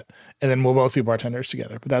do that. And then we'll both be bartenders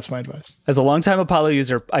together. But that's my advice. As a longtime Apollo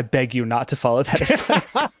user, I beg you not to follow that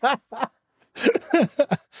advice.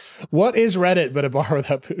 What is Reddit but a bar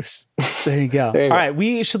without booze? There you go. All right,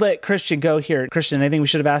 we should let Christian go here. Christian, anything we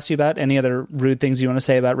should have asked you about? Any other rude things you want to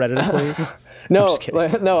say about Reddit employees?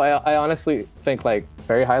 No, I honestly think like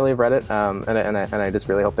very highly of Reddit, and I just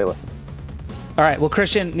really hope they listen. All right, well,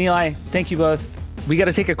 Christian, Nilay, thank you both. We got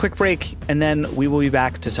to take a quick break, and then we will be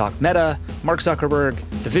back to talk Meta, Mark Zuckerberg,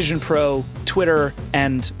 the Vision Pro, Twitter,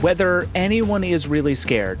 and whether anyone is really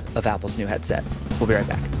scared of Apple's new headset. We'll be right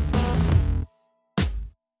back.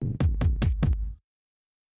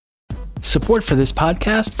 Support for this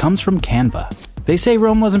podcast comes from Canva. They say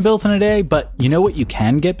Rome wasn't built in a day, but you know what you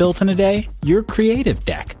can get built in a day? Your creative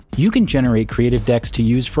deck. You can generate creative decks to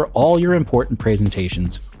use for all your important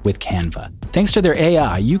presentations with Canva. Thanks to their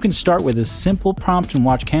AI, you can start with a simple prompt and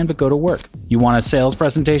watch Canva go to work. You want a sales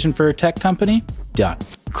presentation for a tech company? Done.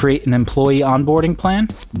 Create an employee onboarding plan?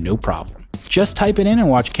 No problem. Just type it in and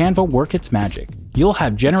watch Canva work its magic. You'll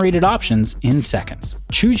have generated options in seconds.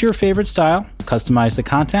 Choose your favorite style, customize the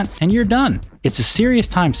content, and you're done. It's a serious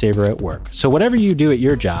time saver at work. So whatever you do at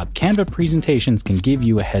your job, Canva presentations can give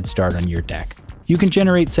you a head start on your deck. You can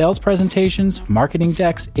generate sales presentations, marketing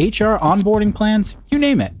decks, HR onboarding plans, you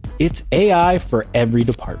name it. It's AI for every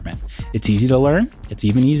department. It's easy to learn, it's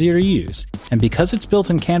even easier to use. And because it's built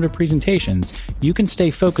in Canva presentations, you can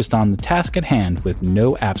stay focused on the task at hand with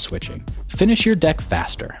no app switching. Finish your deck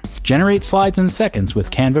faster. Generate slides in seconds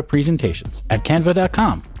with Canva presentations at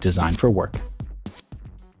canva.com, designed for work.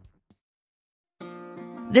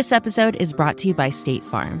 This episode is brought to you by State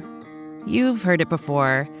Farm. You've heard it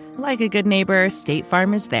before. Like a good neighbor, State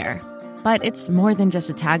Farm is there. But it's more than just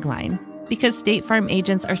a tagline, because State Farm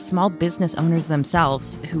agents are small business owners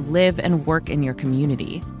themselves who live and work in your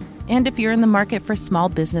community. And if you're in the market for small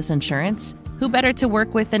business insurance, who better to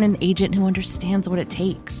work with than an agent who understands what it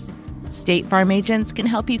takes? State Farm agents can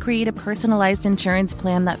help you create a personalized insurance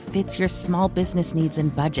plan that fits your small business needs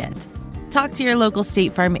and budget. Talk to your local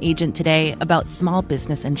State Farm agent today about small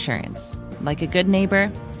business insurance. Like a good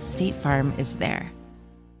neighbor, State Farm is there.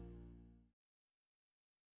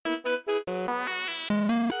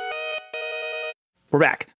 We're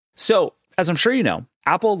back. So, as I'm sure you know,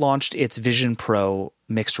 Apple launched its Vision Pro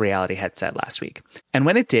mixed reality headset last week. And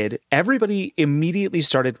when it did, everybody immediately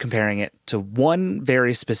started comparing it to one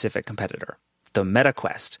very specific competitor, the Meta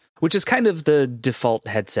Quest, which is kind of the default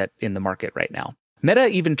headset in the market right now. Meta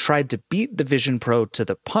even tried to beat the Vision Pro to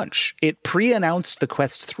the punch. It pre-announced the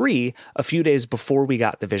Quest 3 a few days before we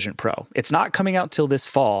got the Vision Pro. It's not coming out till this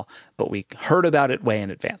fall, but we heard about it way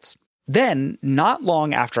in advance. Then, not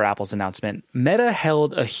long after Apple's announcement, Meta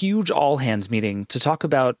held a huge all-hands meeting to talk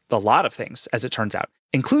about a lot of things, as it turns out,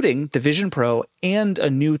 including the Vision Pro and a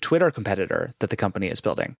new Twitter competitor that the company is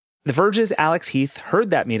building. The Verge's Alex Heath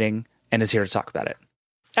heard that meeting and is here to talk about it.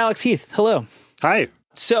 Alex Heath, hello. Hi.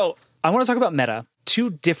 So, I want to talk about Meta. Two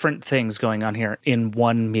different things going on here in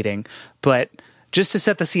one meeting, but just to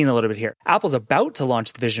set the scene a little bit here, Apple's about to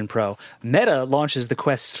launch the Vision Pro. Meta launches the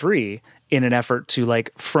Quest 3 in an effort to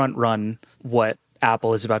like front run what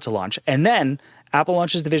Apple is about to launch. And then Apple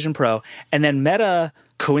launches the Vision Pro, and then Meta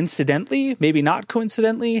coincidentally, maybe not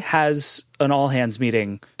coincidentally, has an all hands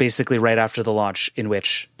meeting basically right after the launch in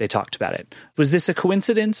which they talked about it. Was this a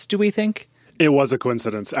coincidence, do we think? It was a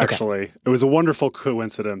coincidence, actually. Okay. It was a wonderful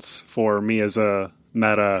coincidence for me as a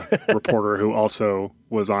Meta reporter who also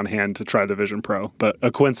was on hand to try the Vision Pro, but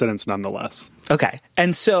a coincidence nonetheless. Okay.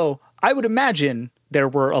 And so I would imagine there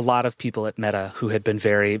were a lot of people at Meta who had been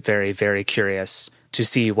very, very, very curious to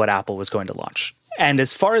see what Apple was going to launch. And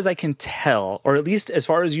as far as I can tell, or at least as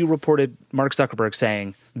far as you reported Mark Zuckerberg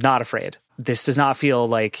saying, not afraid. This does not feel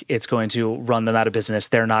like it's going to run them out of business.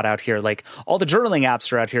 They're not out here like all the journaling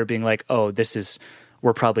apps are out here being like, oh,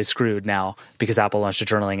 we're probably screwed now because Apple launched a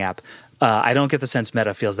journaling app. I don't get the sense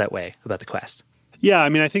Meta feels that way about the Quest. Yeah, I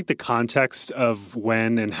mean, I think the context of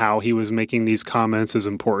when and how he was making these comments is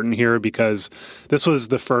important here because this was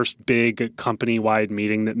the first big company-wide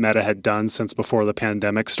meeting that Meta had done since before the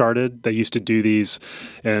pandemic started. They used to do these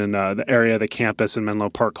in the area of the campus in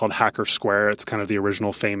Menlo Park called Hacker Square. It's kind of the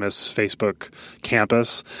original famous Facebook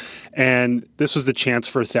campus. And this was the chance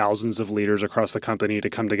for thousands of leaders across the company to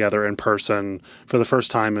come together in person for the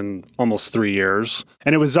first time in almost 3 years.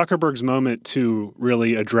 And it was Zuckerberg's moment to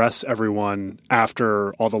really address everyone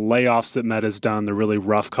after all the layoffs that Meta's done, the really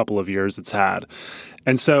rough couple of years it's had.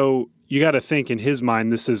 And so you got to think in his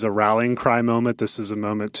mind, this is a rallying cry moment. This is a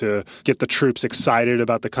moment to get the troops excited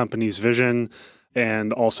about the company's vision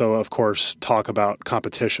and also, of course, talk about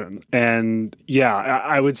competition. And yeah,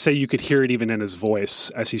 I would say you could hear it even in his voice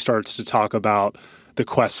as he starts to talk about the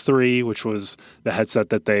Quest 3, which was the headset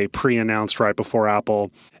that they pre-announced right before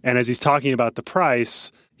Apple. And as he's talking about the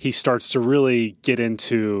price, he starts to really get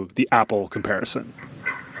into the Apple comparison.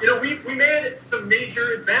 We made some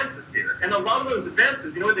major advances here. And a lot of those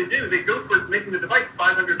advances, what they do? They go towards making the device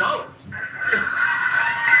 $500.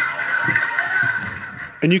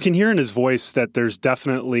 And you can hear in his voice that there's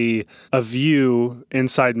definitely a view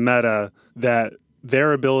inside Meta that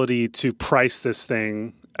their ability to price this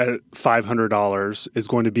thing at $500 is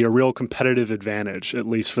going to be a real competitive advantage, at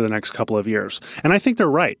least for the next couple of years. And I think they're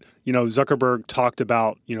right. Zuckerberg talked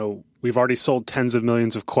about, we've already sold tens of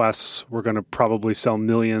millions of Quests. We're going to probably sell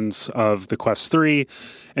millions of the Quest 3.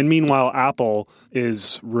 And meanwhile, Apple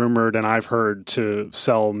is rumored, and I've heard, to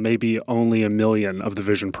sell maybe only 1 million of the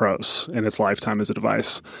Vision Pros in its lifetime as a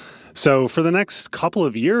device. So for the next couple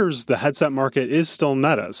of years, the headset market is still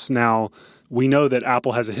Meta's. Now, we know that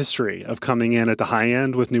Apple has a history of coming in at the high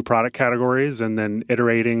end with new product categories and then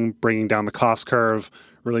iterating, bringing down the cost curve,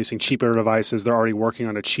 releasing cheaper devices. They're already working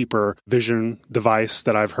on a cheaper Vision device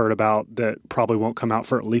that I've heard about that probably won't come out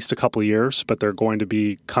for at least a couple of years, but they're going to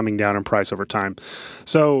be coming down in price over time.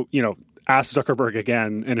 So, ask Zuckerberg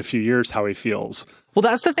again in a few years how he feels. Well,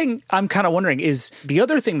 that's the thing I'm kind of wondering is the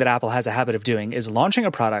other thing that Apple has a habit of doing is launching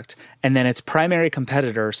a product and then its primary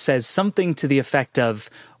competitor says something to the effect of,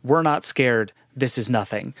 we're not scared, this is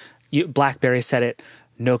nothing. BlackBerry said it,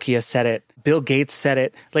 Nokia said it, Bill Gates said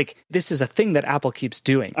it. Like, this is a thing that Apple keeps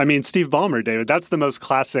doing. I mean, Steve Ballmer, David, that's the most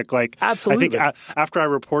classic. Absolutely. I think after I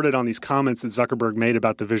reported on these comments that Zuckerberg made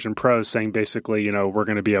about the Vision Pro, saying basically, we're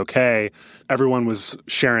going to be okay, everyone was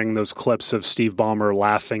sharing those clips of Steve Ballmer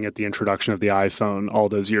laughing at the introduction of the iPhone all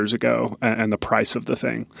those years ago and the price of the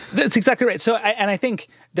thing. That's exactly right. So, I think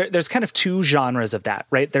there's kind of two genres of that,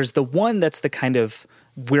 right? There's the one that's the kind of,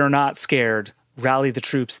 we're not scared, rally the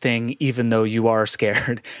troops thing, even though you are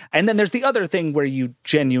scared. And then there's the other thing where you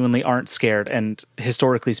genuinely aren't scared. And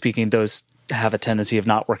historically speaking, those have a tendency of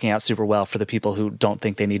not working out super well for the people who don't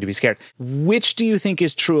think they need to be scared. Which do you think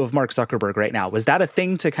is true of Mark Zuckerberg right now? Was that a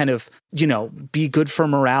thing to kind of, be good for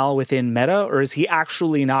morale within Meta? Or is he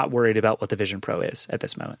actually not worried about what the Vision Pro is at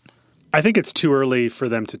this moment? I think it's too early for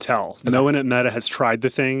them to tell. Okay. No one at Meta has tried the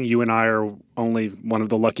thing. You and I are only one of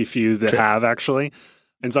the lucky few that have, actually.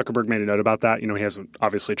 And Zuckerberg made a note about that. He hasn't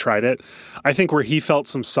obviously tried it. I think where he felt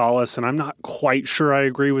some solace, and I'm not quite sure I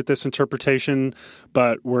agree with this interpretation,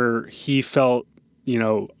 but where he felt,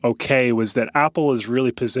 okay, was that Apple is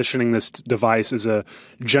really positioning this device as a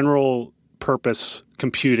general purpose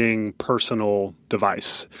computing personal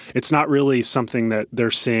device. It's not really something that they're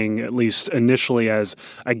seeing, at least initially, as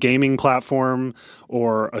a gaming platform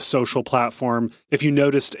or a social platform. If you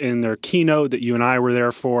noticed in their keynote that you and I were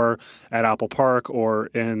there for at Apple Park, or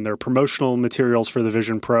in their promotional materials for the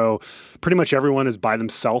Vision Pro, pretty much everyone is by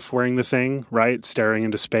themselves wearing the thing, right? Staring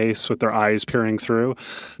into space with their eyes peering through,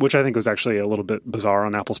 which I think was actually a little bit bizarre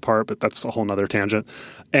on Apple's part, but that's a whole nother tangent.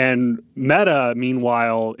 And Meta,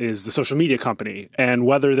 meanwhile, is the social media company. And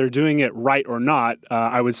whether they're doing it right or not,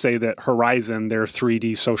 I would say that Horizon, their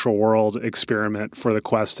 3D social world experiment for the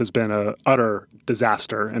Quest, has been an utter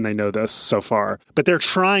disaster, and they know this so far. But they're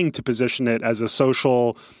trying to position it as a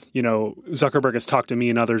social, Zuckerberg has talked to me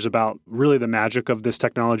and others about really the magic of this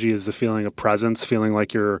technology is the feeling of presence, feeling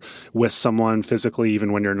like you're with someone physically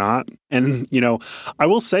even when you're not. And, I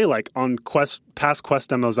will say, like, on past Quest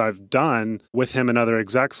demos I've done with him and other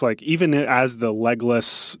execs, like, even as the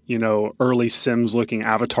legless, early Sims looking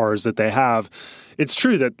avatars that they have, it's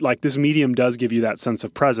true that, like, this medium does give you that sense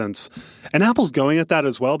of presence. And Apple's going at that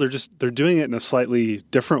as well. They're doing it in a slightly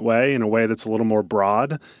different way, in a way that's a little more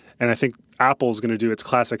broad. And I think Apple's going to do its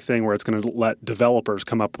classic thing where it's going to let developers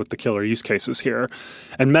come up with the killer use cases here.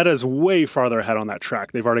 And Meta's way farther ahead on that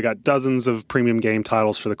track. They've already got dozens of premium game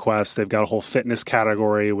titles for the Quest. They've got a whole fitness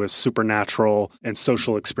category with supernatural and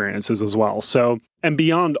social experiences as well. So, and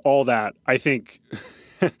beyond all that, I think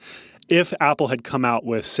if Apple had come out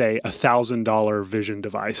with, say, $1,000 Vision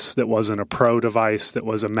device that wasn't a pro device, that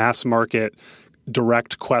was a mass market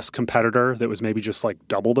direct Quest competitor that was maybe just like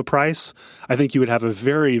double the price, I think you would have a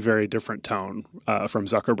very, very different tone from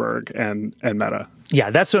Zuckerberg and Meta. Yeah,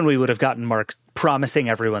 that's when we would have gotten Mark promising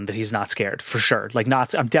everyone that he's not scared, for sure. Like,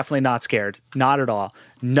 I'm definitely not scared. Not at all.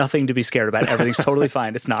 Nothing to be scared about. Everything's totally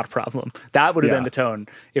fine. It's not a problem. That would have been the tone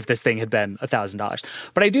if this thing had been $1,000.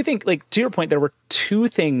 But I do think, like, to your point, there were two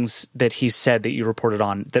things that he said that you reported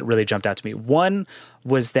on that really jumped out to me. One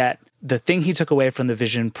was that the thing he took away from the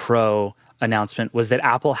Vision Pro announcement was that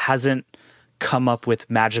Apple hasn't come up with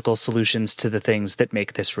magical solutions to the things that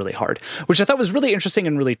make this really hard, which I thought was really interesting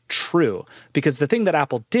and really true, because the thing that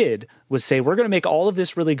Apple did was say, we're going to make all of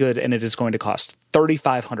this really good and it is going to cost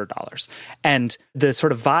 $3,500. And the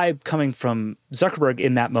sort of vibe coming from Zuckerberg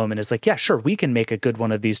in that moment is like, yeah, sure, we can make a good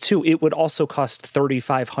one of these too. It would also cost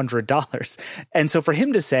 $3,500. And so for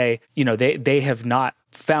him to say, they have not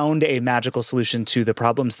found a magical solution to the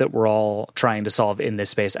problems that we're all trying to solve in this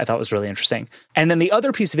space, I thought was really interesting. And then the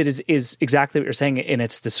other piece of it is exactly what you're saying, and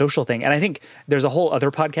it's the social thing. And I think there's a whole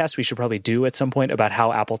other podcast we should probably do at some point about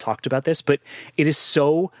how Apple talked about this, but it is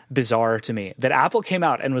so bizarre to me that Apple came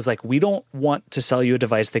out and was like, we don't want to sell you a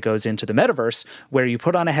device that goes into the metaverse where you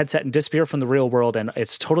put on a headset and disappear from the real world, and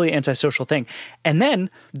it's totally antisocial thing. And then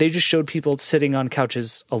they just showed people sitting on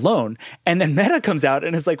couches alone. And then Meta comes out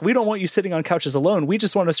and is like, we don't want you sitting on couches alone. We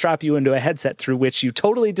just want to strap you into a headset through which you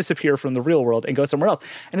totally disappear from the real world and go somewhere else.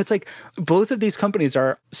 And it's like, both of these companies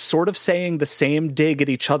are sort of saying the same dig at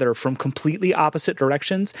each other from completely opposite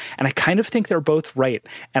directions. And I kind of think they're both right.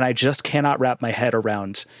 And I just cannot wrap my head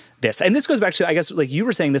around this. And this goes back to, I guess, like you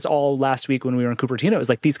were saying this all last week when we were in Cupertino, is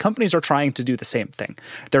like, these companies are trying to do the same thing.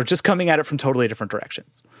 They're just coming at it from totally different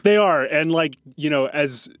directions. They are. And like,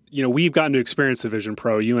 as we've gotten to experience the Vision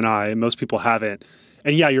Pro, you and I, and most people haven't.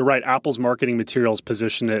 And yeah, you're right. Apple's marketing materials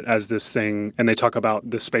position it as this thing, and they talk about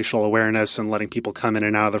the spatial awareness and letting people come in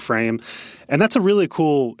and out of the frame. And that's a really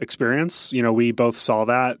cool experience. We both saw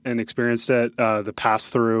that and experienced it, the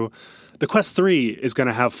pass-through. The Quest 3 is going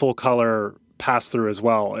to have full color pass-through as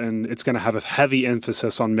well, and it's going to have a heavy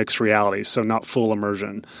emphasis on mixed reality, so not full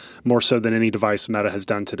immersion, more so than any device Meta has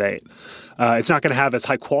done to date. It's not going to have as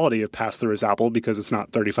high quality of pass-through as Apple because it's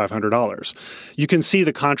not $3,500. You can see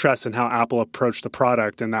the contrast in how Apple approached the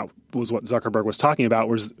product, and that was what Zuckerberg was talking about,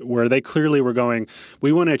 was where they clearly were going,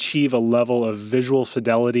 we want to achieve a level of visual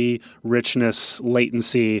fidelity, richness,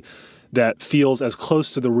 latency that feels as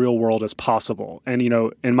close to the real world as possible. And,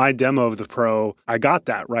 in my demo of the Pro, I got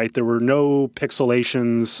that, right? There were no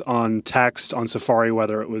pixelations on text on Safari,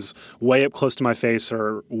 whether it was way up close to my face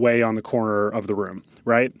or way on the corner of the room,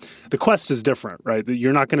 right? The Quest is different, right?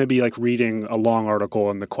 You're not going to be like reading a long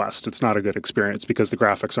article in the Quest. It's not a good experience because the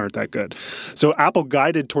graphics aren't that good. So Apple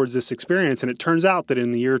guided towards this experience, and it turns out that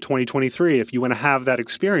in the year 2023, if you want to have that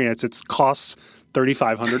experience, it costs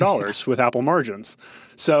 $3,500 with Apple margins.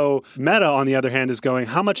 So Meta, on the other hand, is going,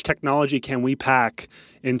 how much technology can we pack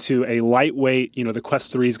into a lightweight, the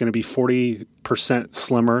Quest 3 is going to be 40%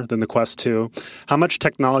 slimmer than the Quest 2. How much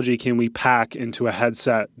technology can we pack into a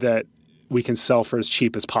headset that we can sell for as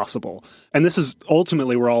cheap as possible? And this is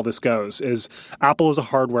ultimately where all this goes, is Apple is a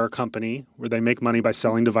hardware company where they make money by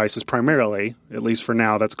selling devices primarily, at least for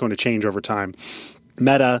now. That's going to change over time.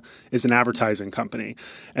 Meta is an advertising company,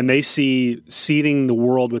 and they see seeding the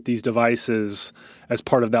world with these devices as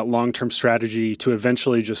part of that long-term strategy to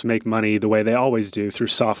eventually just make money the way they always do, through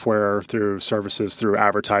software, through services, through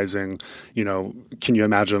advertising. Can you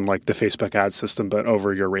imagine like the Facebook ad system, but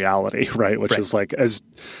over your reality, right? Which is like as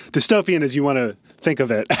dystopian as you want to think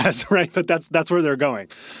of it as, right? But that's where they're going.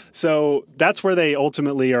 So that's where they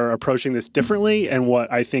ultimately are approaching this differently, and what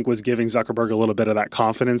I think was giving Zuckerberg a little bit of that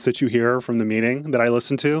confidence that you hear from the meeting that I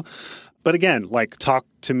listened to. But again, like talk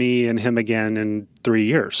to me and him again in 3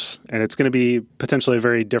 years, and it's going to be potentially a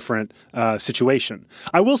very different situation.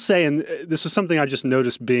 I will say, and this is something I just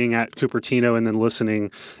noticed being at Cupertino and then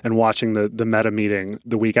listening and watching the Meta meeting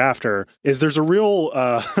the week after, is there's a real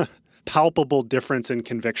palpable difference in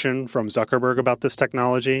conviction from Zuckerberg about this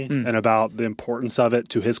technology and about the importance of it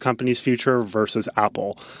to his company's future versus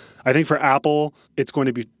Apple. I think for Apple, it's going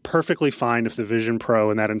to be perfectly fine if the Vision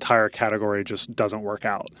Pro and that entire category just doesn't work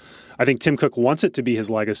out. I think Tim Cook wants it to be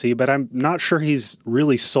his legacy, but I'm not sure he's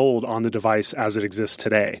really sold on the device as it exists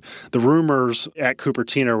today. The rumors at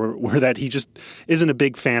Cupertino were that he just isn't a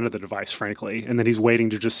big fan of the device, frankly, and that he's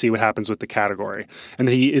waiting to just see what happens with the category. And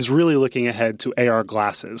that he is really looking ahead to AR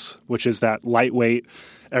glasses, which is that lightweight,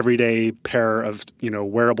 everyday pair of,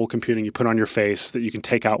 wearable computing you put on your face that you can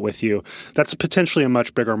take out with you. That's potentially a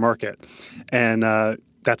much bigger market. And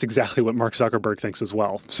that's exactly what Mark Zuckerberg thinks as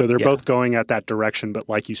well. So they're both going at that direction, but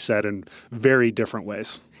like you said, in very different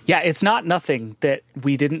ways. Yeah, it's not nothing that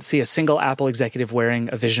we didn't see a single Apple executive wearing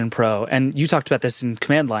a Vision Pro. And you talked about this in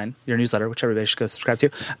Command Line, your newsletter, which everybody should go subscribe to.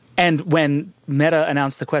 And when Meta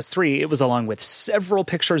announced the Quest 3, it was along with several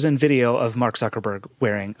pictures and video of Mark Zuckerberg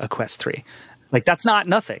wearing a Quest 3. Like, that's not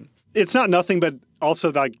nothing. It's not nothing, but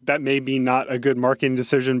also that may be not a good marketing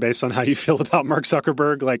decision based on how you feel about Mark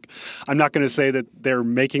Zuckerberg. Like, I'm not going to say that they're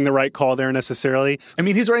making the right call there necessarily. I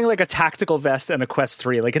mean, he's wearing like a tactical vest and a Quest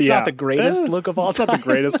 3. Like, it's not the greatest look of all time. It's not the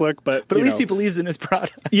greatest look, but at least he believes in his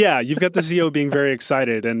product. Yeah, you've got the CEO being very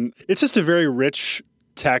excited. And it's just a very rich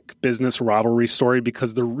tech business rivalry story,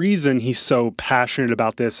 because the reason he's so passionate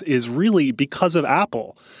about this is really because of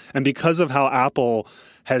Apple and because of how Apple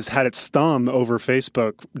has had its thumb over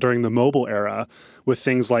Facebook during the mobile era with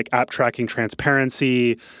things like app tracking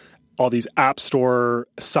transparency, all these app store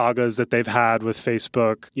sagas that they've had with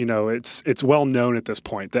Facebook. It's well known at this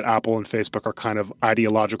point that Apple and Facebook are kind of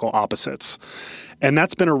ideological opposites. And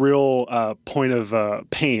that's been a real point of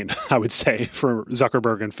pain, I would say, for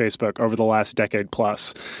Zuckerberg and Facebook over the last decade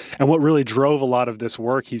plus. And what really drove a lot of this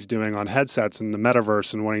work he's doing on headsets and the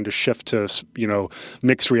metaverse and wanting to shift to,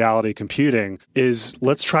 mixed reality computing is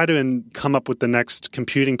let's try to come up with the next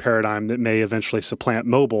computing paradigm that may eventually supplant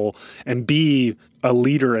mobile and be a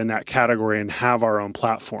leader in that category and have our own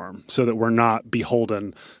platform so that we're not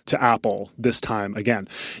beholden to Apple this time again.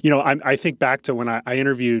 I think back to when I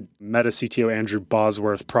interviewed Meta CTO Andrew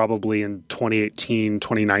Bosworth probably in 2018,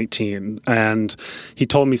 2019, and he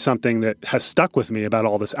told me something that has stuck with me about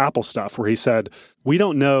all this Apple stuff, where he said, we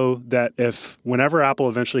don't know that whenever Apple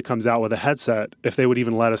eventually comes out with a headset, if they would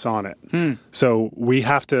even let us on it. So we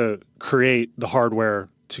have to create the hardware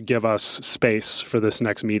to give us space for this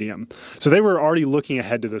next medium. So they were already looking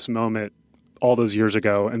ahead to this moment all those years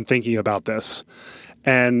ago and thinking about this.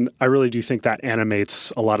 And I really do think that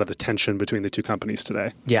animates a lot of the tension between the two companies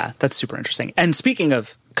today. Yeah, that's super interesting. And speaking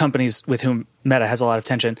of companies with whom Meta has a lot of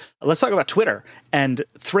tension, let's talk about Twitter and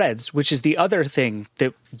Threads, which is the other thing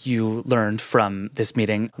that you learned from this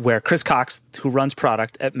meeting, where Chris Cox, who runs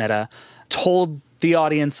product at Meta, told the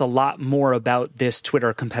audience a lot more about this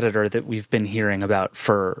Twitter competitor that we've been hearing about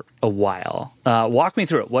for a while. Walk me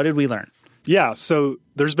through it. What did we learn? Yeah, so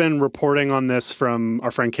there's been reporting on this from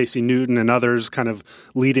our friend Casey Newton and others kind of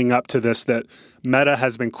leading up to this, that Meta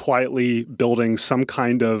has been quietly building some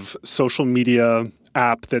kind of social media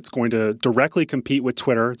app that's going to directly compete with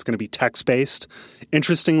Twitter. It's going to be text-based.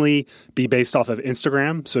 Interestingly, be based off of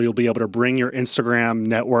Instagram. So you'll be able to bring your Instagram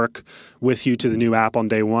network with you to the new app on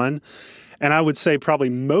day one. And I would say probably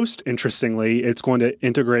most interestingly, it's going to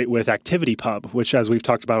integrate with ActivityPub, which, as we've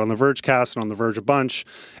talked about on the Vergecast and on the Verge a bunch,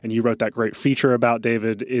 and you wrote that great feature about,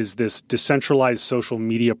 David, is this decentralized social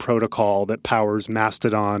media protocol that powers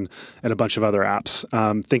Mastodon and a bunch of other apps.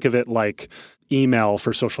 Think of it like email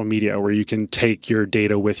for social media, where you can take your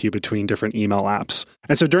data with you between different email apps.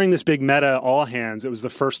 And so during this big Meta all hands, it was the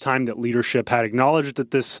first time that leadership had acknowledged that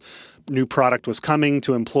this new product was coming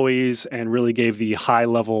to employees and really gave the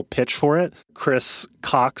high-level pitch for it. Chris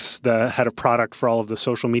Cox, the head of product for all of the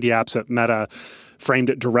social media apps at Meta, framed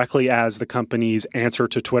it directly as the company's answer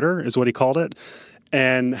to Twitter, is what he called it,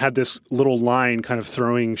 and had this little line kind of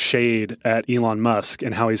throwing shade at Elon Musk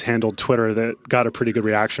and how he's handled Twitter that got a pretty good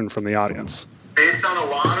reaction from the audience. Based on a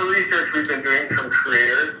lot of research we've been doing from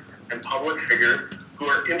creators and public figures who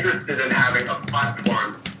are interested in having a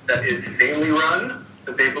platform that is sanely run,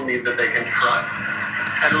 that they believe that they can trust,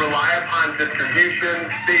 and rely upon distribution,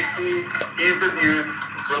 safety, ease of use,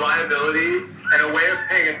 reliability, and a way of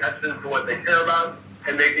paying attention to what they care about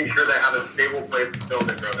and making sure they have a stable place to build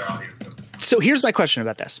and grow their audiences. So here's my question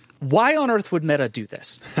about this. Why on earth would Meta do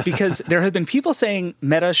this? Because there have been people saying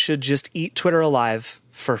Meta should just eat Twitter alive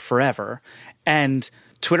for forever. And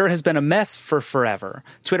Twitter has been a mess for forever.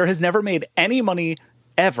 Twitter has never made any money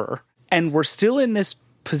ever. And we're still in this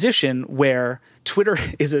position where Twitter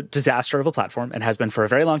is a disaster of a platform and has been for a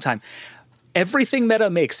very long time. Everything Meta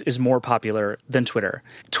makes is more popular than Twitter.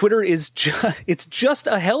 Twitter is it's just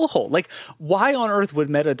a hellhole. Like, why on earth would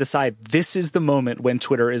Meta decide this is the moment when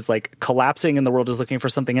Twitter is like collapsing and the world is looking for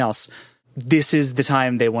something else? This is the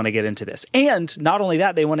time they want to get into this. And not only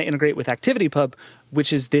that, they want to integrate with ActivityPub,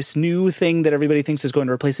 which is this new thing that everybody thinks is going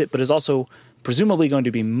to replace it, but is also presumably going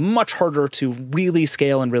to be much harder to really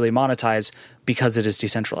scale and really monetize because it is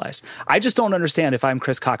decentralized. I just don't understand, if I'm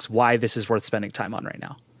Chris Cox, why this is worth spending time on right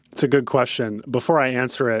now. It's a good question. Before I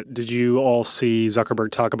answer it, did you all see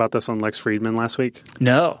Zuckerberg talk about this on Lex Fridman last week?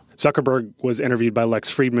 No. Zuckerberg was interviewed by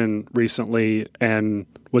Lex Fridman recently and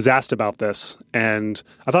was asked about this. And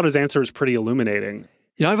I thought his answer was pretty illuminating.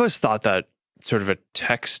 You know, I've always thought that sort of a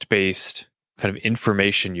text-based kind of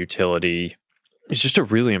information utility is just a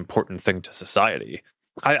really important thing to society.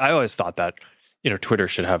 I always thought that, Twitter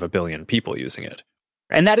should have 1 billion people using it.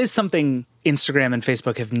 And that is something Instagram and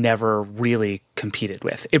Facebook have never really competed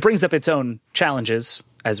with. It brings up its own challenges,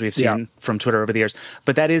 as we've seen from Twitter over the years.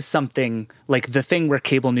 But that is something like the thing where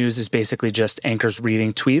cable news is basically just anchors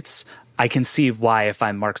reading tweets. I can see why, if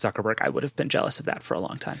I'm Mark Zuckerberg, I would have been jealous of that for a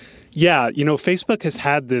long time. Yeah, Facebook has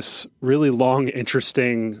had this really long,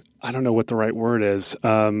 interesting, I don't know what the right word is,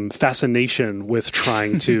 fascination with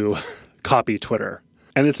trying to copy Twitter.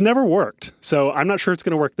 And it's never worked. So I'm not sure it's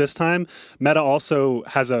going to work this time. Meta also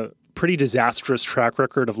has a pretty disastrous track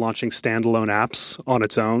record of launching standalone apps on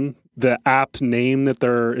its own. The app name that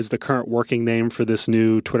there is the current working name for this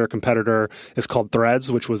new Twitter competitor is called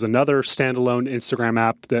Threads, which was another standalone Instagram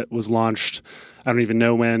app that was launched, I don't even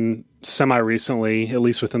know when, semi-recently, at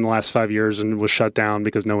least within the last 5 years, and was shut down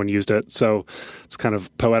because no one used it. So it's kind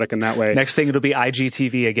of poetic in that way. Next thing, it'll be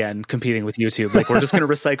IGTV again, competing with YouTube. Like, we're just going to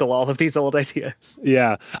recycle all of these old ideas.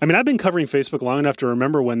 Yeah. I mean, I've been covering Facebook long enough to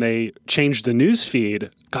remember when they changed the news feed,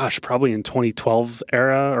 probably in 2012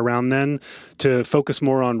 era, around then, to focus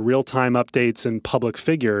more on real-time updates and public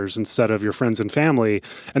figures instead of your friends and family.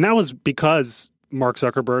 And that was because Mark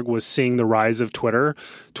Zuckerberg was seeing the rise of Twitter.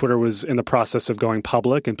 Twitter was in the process of going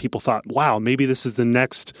public, and people thought, wow, maybe this is the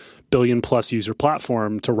next billion-plus user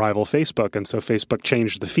platform to rival Facebook. And so Facebook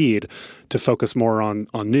changed the feed to focus more on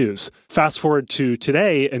news. Fast forward to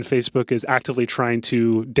today, and Facebook is actively trying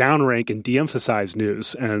to downrank and de-emphasize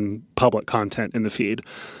news and public content in the feed.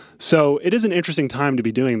 So it is an interesting time to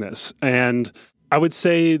be doing this. And I would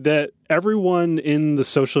say that everyone in the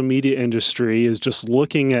social media industry is just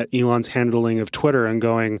looking at Elon's handling of Twitter and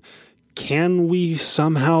going, can we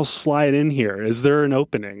somehow slide in here? Is there an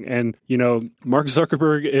opening? And, Mark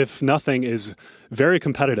Zuckerberg, if nothing, is very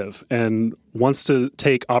competitive and wants to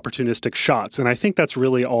take opportunistic shots. And I think that's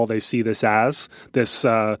really all they see this as.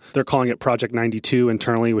 They're calling it Project 92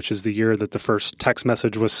 internally, which is the year that the first text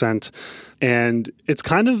message was sent. And it's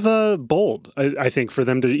kind of bold, I think, for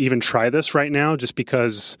them to even try this right now, just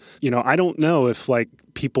because, I don't know if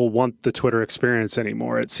people want the Twitter experience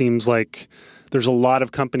anymore. It seems like there's a lot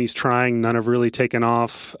of companies trying, none have really taken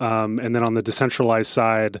off. And then on the decentralized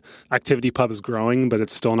side, ActivityPub is growing, but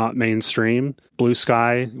it's still not mainstream. Blue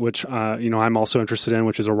Sky, which I'm also interested in,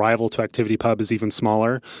 which is a rival to ActivityPub, is even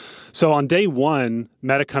smaller. So on day one,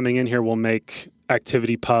 Meta coming in here will make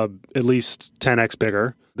ActivityPub at least 10x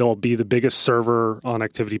bigger. They'll be the biggest server on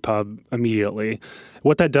ActivityPub immediately.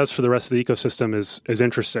 What that does for the rest of the ecosystem is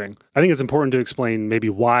interesting. I think it's important to explain maybe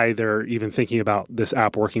why they're even thinking about this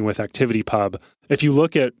app working with ActivityPub. If you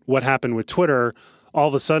look at what happened with Twitter, all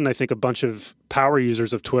of a sudden, I think a bunch of power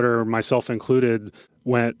users of Twitter, myself included,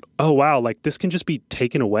 went, oh, wow, this can just be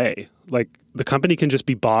taken away. The company can just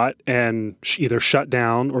be bought and either shut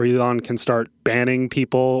down, or Elon can start banning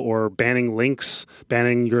people or banning links,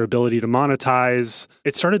 banning your ability to monetize.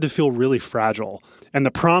 It started to feel really fragile. And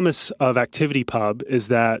the promise of ActivityPub is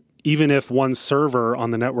that even if one server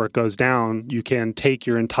on the network goes down, you can take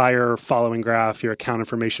your entire following graph, your account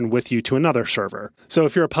information with you to another server. So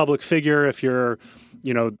if you're a public figure, if you're,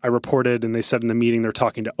 I reported and they said in the meeting they're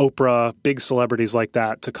talking to Oprah, big celebrities like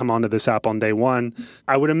that, to come onto this app on day one.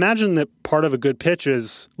 I would imagine that part of a good pitch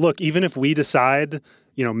is, look, even if we decide,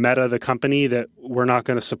 Meta, the company, that we're not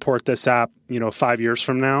going to support this app, 5 years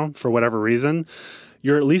from now for whatever reason,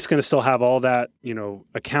 you're at least going to still have all that,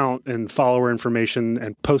 account and follower information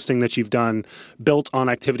and posting that you've done built on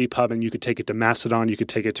ActivityPub, and you could take it to Mastodon, you could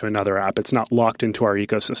take it to another app. It's not locked into our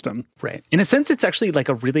ecosystem. Right. In a sense, it's actually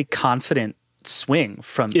a really confident swing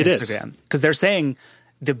from Instagram, because they're saying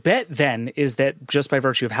The bet then is that just by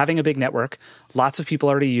virtue of having a big network, lots of people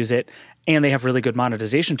already use it, and they have really good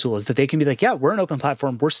monetization tools that they can be like, yeah, we're an open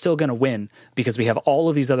platform. We're still going to win because we have all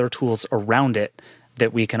of these other tools around it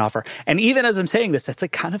that we can offer. And even as I'm saying this, that's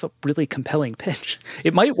like kind of a really compelling pitch.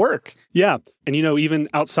 It might work. Yeah. And, even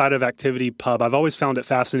outside of ActivityPub, I've always found it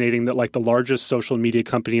fascinating that like the largest social media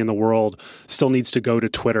company in the world still needs to go to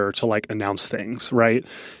Twitter to like announce things, right?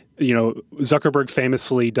 Zuckerberg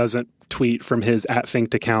famously doesn't tweet from his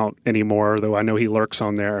 @Finked account anymore, though I know he lurks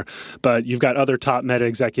on there. But you've got other top Meta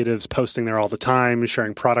executives posting there all the time,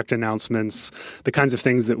 sharing product announcements, the kinds of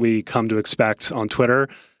things that we come to expect on Twitter.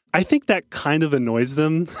 I think that kind of annoys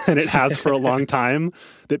them, and it has for a long time,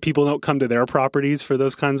 that people don't come to their properties for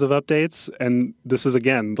those kinds of updates. And this is,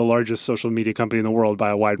 again, the largest social media company in the world by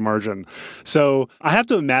a wide margin. So I have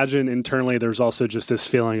to imagine internally there's also just this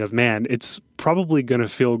feeling of, man, it's probably going to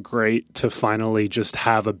feel great to finally just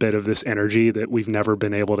have a bit of this energy that we've never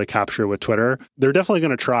been able to capture with Twitter. They're definitely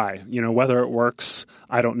going to try. Whether it works,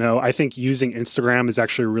 I don't know. I think using Instagram is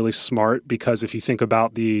actually really smart because if you think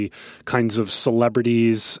about the kinds of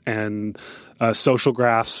celebrities and social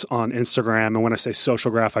graphs on Instagram, and when I say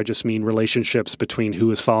social graph, I just mean relationships between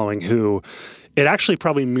who is following who, it actually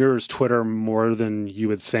probably mirrors Twitter more than you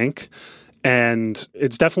would think. And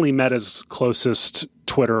it's definitely Meta's closest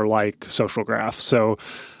Twitter-like social graph. So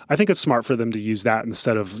I think it's smart for them to use that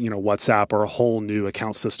instead of, WhatsApp or a whole new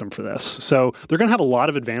account system for this. So they're going to have a lot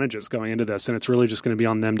of advantages going into this, and it's really just going to be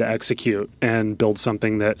on them to execute and build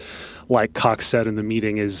something that, like Cox said in the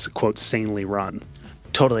meeting, is, quote, sanely run.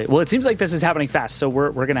 Totally. Well, it seems like this is happening fast, so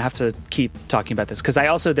we're going to have to keep talking about this because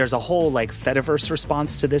there's a whole like Fediverse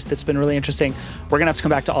response to this that's been really interesting. We're going to have to come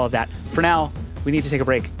back to all of that. For now, we need to take a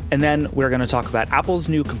break, and then we're going to talk about Apple's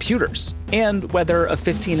new computers and whether a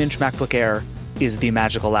 15-inch MacBook Air is the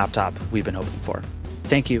magical laptop we've been hoping for.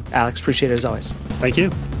 Thank you, Alex. Appreciate it as always. Thank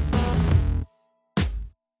you.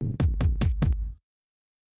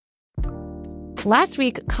 Last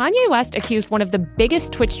week, Kanye West accused one of the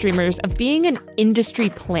biggest Twitch streamers of being an industry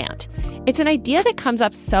plant. It's an idea that comes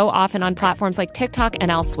up so often on platforms like TikTok and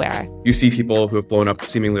elsewhere. You see people who have blown up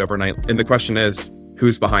seemingly overnight, and the question is,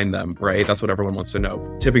 who's behind them, right? That's what everyone wants to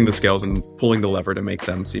know. Tipping the scales and pulling the lever to make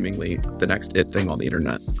them seemingly the next it thing on the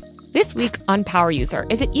internet. This week on Power User,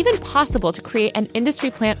 is it even possible to create an industry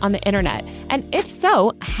plant on the internet? And if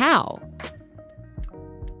so, how?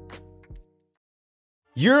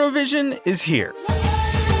 Eurovision is here.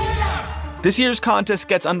 This year's contest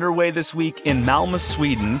gets underway this week in Malmö,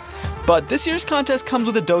 Sweden, but this year's contest comes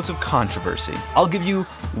with a dose of controversy. I'll give you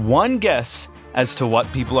one guess as to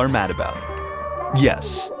what people are mad about.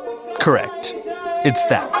 Yes, correct. It's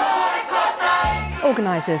that.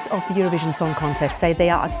 Organisers of the Eurovision Song Contest say they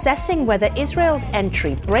are assessing whether Israel's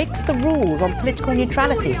entry breaks the rules on political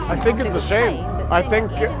neutrality. I think it's a shame. I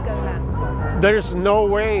think there's no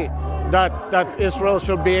way that Israel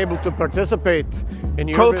should be able to participate in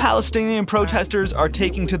Eurovision. Pro-Palestinian protesters are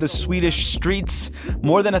taking to the Swedish streets.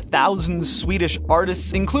 More than 1,000 Swedish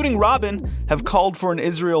artists, including Robin, have called for an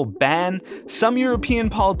Israel ban. Some European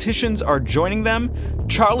politicians are joining them.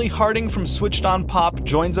 Charlie Harding from Switched On Pop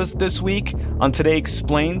joins us this week on Today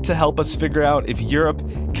Explained to help us figure out if Europe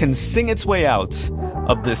can sing its way out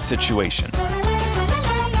of this situation.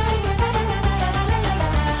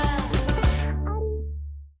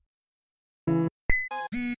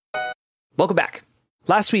 Welcome back.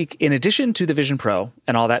 Last week, in addition to the Vision Pro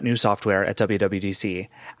and all that new software at WWDC,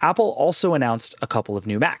 Apple also announced a couple of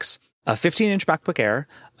new Macs, a 15-inch MacBook Air,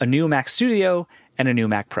 a new Mac Studio, and a new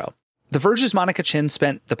Mac Pro. The Verge's Monica Chin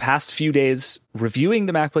spent the past few days reviewing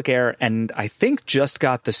the MacBook Air and I think just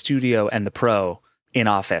got the Studio and the Pro in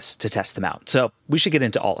office to test them out. So we should get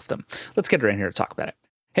into all of them. Let's get her in here to talk about it.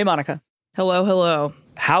 Hey, Monica. Hello, hello.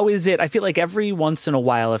 How is it? I feel like every once in a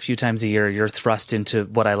while, a few times a year, you're thrust into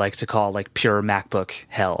what I like to call like pure MacBook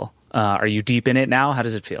hell. Are you deep in it now? How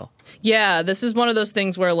does it feel? Yeah, this is one of those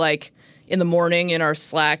things where like in the morning in our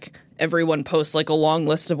Slack, everyone posts like a long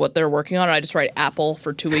list of what they're working on. And I just write Apple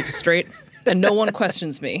for 2 weeks straight and no one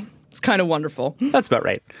questions me. It's kind of wonderful. That's about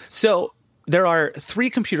right. So there are 3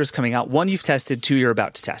 computers coming out. One you've tested, 2 you're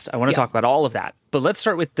about to test. I want to talk about all of that. But let's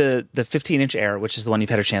start with the 15-inch Air, which is the one you've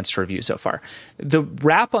had a chance to review so far. The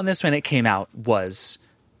wrap on this when it came out was,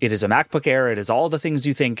 it is a MacBook Air. It is all the things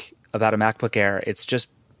you think about a MacBook Air. It's just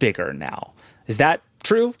bigger now. Is that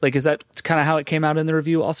true? Like, is that kind of how it came out in the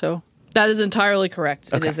review also? That is entirely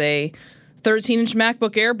correct. Okay. It is a 13-inch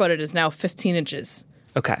MacBook Air, but it is now 15 inches.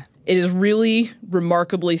 Okay. It is really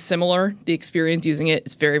remarkably similar. The experience using it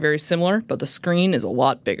is very, very similar, but the screen is a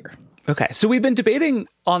lot bigger. Okay. So we've been debating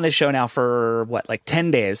on this show now for,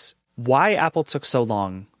 10 days, why Apple took so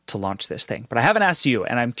long to launch this thing. But I haven't asked you,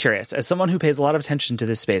 and I'm curious, as someone who pays a lot of attention to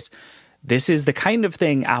this space, this is the kind of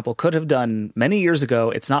thing Apple could have done many years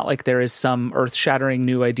ago. It's not like there is some earth-shattering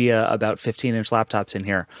new idea about 15-inch laptops in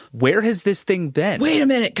here. Where has this thing been? Wait a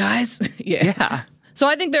minute, guys. Yeah. So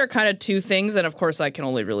I think there are kind of two things, and of course I can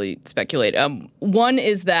only really speculate. One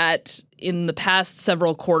is that in the past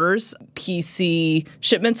several quarters, PC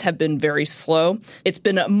shipments have been very slow. It's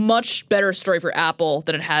been a much better story for Apple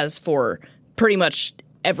than it has for pretty much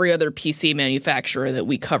every other PC manufacturer that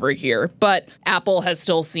we cover here. But Apple has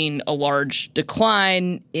still seen a large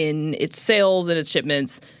decline in its sales and its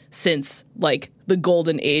shipments since like the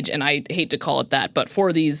golden age. And I hate to call it that, but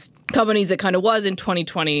for these companies, it kind of was in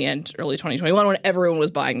 2020 and early 2021 when everyone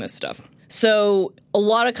was buying this stuff. So a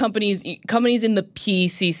lot of companies in the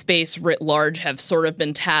PC space writ large have sort of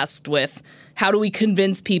been tasked with how do we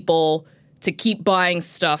convince people to keep buying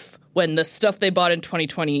stuff when the stuff they bought in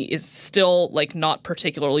 2020 is still like not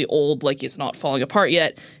particularly old, like it's not falling apart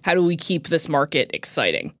yet. How do we keep this market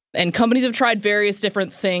exciting? And companies have tried various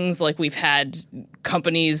different things. Like we've had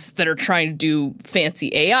companies that are trying to do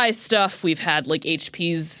fancy AI stuff. We've had like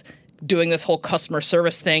HP's doing this whole customer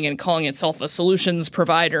service thing and calling itself a solutions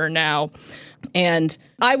provider now. And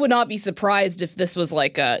I would not be surprised if this was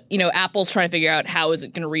like Apple's trying to figure out how is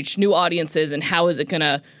it going to reach new audiences and how is it going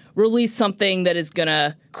to release something that is going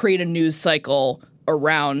to create a news cycle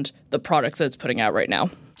around the products that it's putting out right now.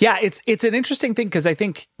 Yeah, it's an interesting thing because I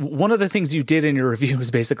think one of the things you did in your review was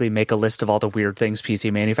basically make a list of all the weird things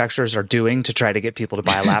PC manufacturers are doing to try to get people to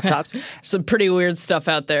buy laptops. Some pretty weird stuff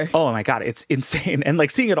out there. Oh my God, it's insane. And like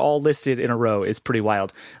seeing it all listed in a row is pretty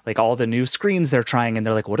wild. Like all the new screens they're trying and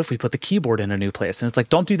they're like, what if we put the keyboard in a new place? And it's like,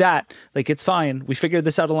 don't do that. Like it's fine. We figured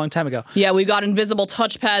this out a long time ago. Yeah, we got invisible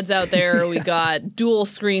touchpads out there. We got dual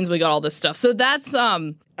screens. We got all this stuff. So that's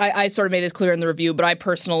I sort of made this clear in the review, but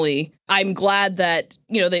I'm glad that,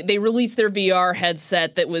 they released their VR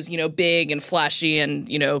headset that was, big and flashy and,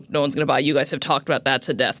 no one's going to buy. You guys have talked about that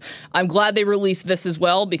to death. I'm glad they released this as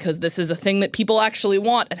well because this is a thing that people actually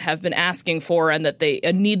want and have been asking for and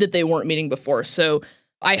a need that they weren't meeting before. So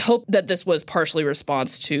I hope that this was partially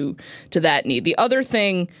response to that need. The other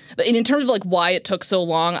thing, in terms of like why it took so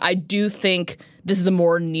long, I do think this is a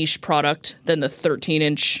more niche product than the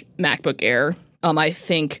 13-inch MacBook Air. I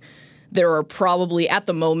think there are probably, at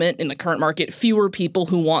the moment, in the current market, fewer people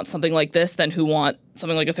who want something like this than who want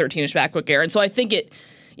something like a 13-inch MacBook Air. And so I think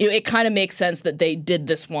it kind of makes sense that they did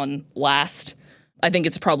this one last. I think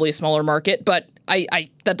it's probably a smaller market, but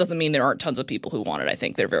that doesn't mean there aren't tons of people who want it. I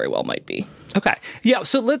think there very well might be. Okay. Yeah,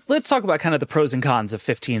 so let's talk about kind of the pros and cons of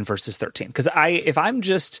 15 versus 13. Because if I'm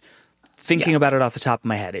just thinking about it off the top of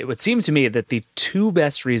my head, it would seem to me that the two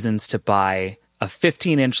best reasons to buy a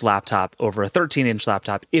 15-inch laptop over a 13-inch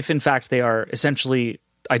laptop, if in fact they are essentially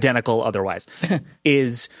identical otherwise,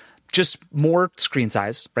 is just more screen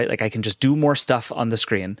size, right? Like I can just do more stuff on the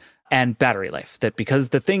screen, and battery life. That because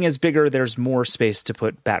the thing is bigger, there's more space to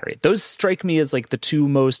put battery. Those strike me as like the two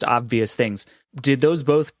most obvious things. Did those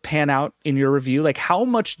both pan out in your review? Like how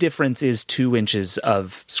much difference is 2 inches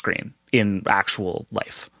of screen in actual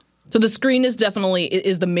life? So the screen is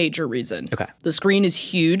the major reason. Okay. The screen is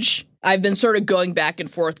huge. I've been sort of going back and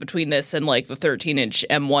forth between this and like the 13-inch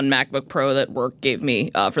M1 MacBook Pro that work gave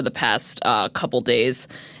me for the past couple days.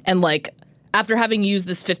 And like after having used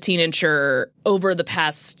this 15-incher over the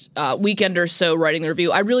past weekend or so writing the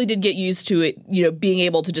review, I really did get used to it, being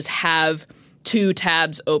able to just have two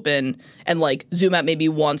tabs open and like zoom out maybe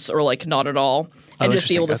once or like not at all and just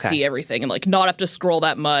be able to see everything and like not have to scroll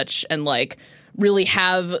that much and like really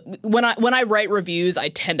have when I write reviews, I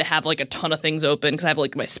tend to have like a ton of things open because I have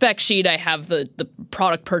like my spec sheet, I have the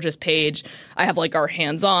product purchase page, I have like our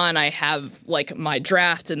hands-on, I have like my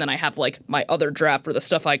draft, and then I have like my other draft where the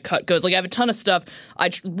stuff I cut goes. Like I have a ton of stuff. I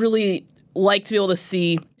really like to be able to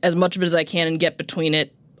see as much of it as I can and get between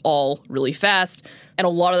it all really fast. And a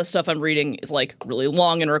lot of the stuff I'm reading is like really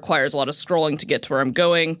long and requires a lot of scrolling to get to where I'm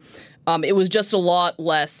going. It was just a lot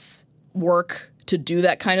less work to do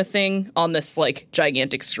that kind of thing on this like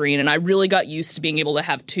gigantic screen. And I really got used to being able to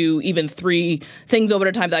have 2, even 3 things open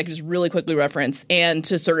at a time that I could just really quickly reference and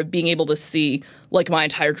to sort of being able to see like my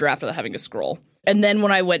entire draft without having to scroll. And then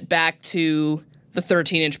when I went back to the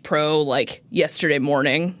 13-inch Pro like yesterday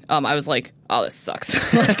morning, I was like, oh, this sucks.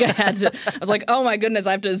 I was like, oh my goodness,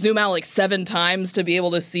 I have to zoom out like 7 times to be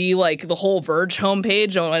able to see like the whole Verge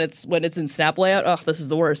homepage when it's in snap layout. Oh, this is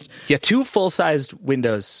the worst. Yeah, 2 full-sized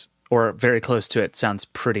windows or very close to it sounds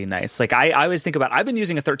pretty nice. Like I always think about, I've been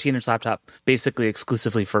using a 13-inch laptop basically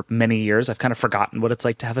exclusively for many years. I've kind of forgotten what it's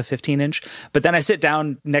like to have a 15-inch. But then I sit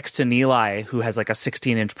down next to Nilay, who has like a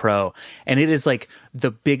 16-inch Pro, and it is like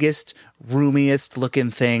the biggest, roomiest looking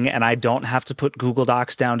thing, and I don't have to put Google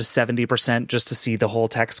Docs down to 70% just to see the whole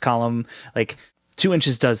text column. Like 2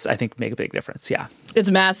 inches does, I think, make a big difference. Yeah.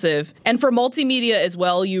 It's massive. And for multimedia as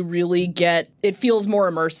well, you really get, it feels more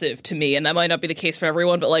immersive to me. And that might not be the case for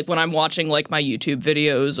everyone, but like when I'm watching like my YouTube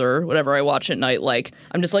videos or whatever I watch at night, like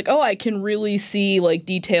I'm just like, oh, I can really see like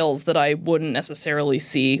details that I wouldn't necessarily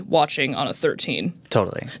see watching on a 13.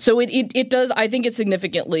 Totally. So it does, I think it's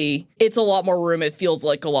significantly, it's a lot more room. It feels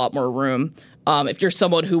like a lot more room. If you're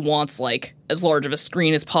someone who wants like as large of a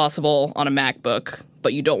screen as possible on a MacBook,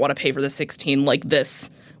 but you don't want to pay for the 16, like this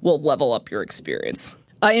will level up your experience.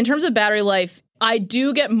 In terms of battery life, I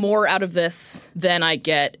do get more out of this than I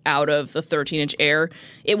get out of the 13-inch Air.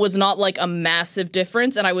 It was not like a massive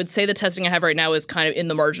difference, and I would say the testing I have right now is kind of in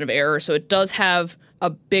the margin of error, so it does have a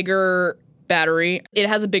bigger battery. It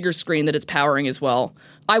has a bigger screen that it's powering as well.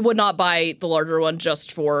 I would not buy the larger one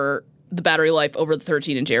just for the battery life over the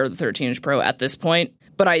 13-inch Air or the 13-inch Pro at this point.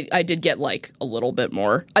 But I did get like a little bit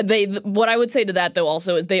more. What I would say to that though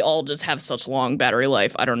also is they all just have such long battery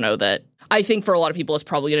life. I don't know that. I think for a lot of people it's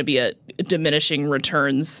probably going to be a diminishing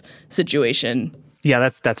returns situation. Yeah,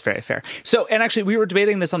 that's very fair. So, and actually, we were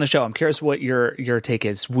debating this on the show. I'm curious what your take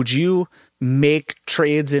is. Would you make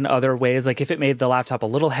trades in other ways? Like if it made the laptop a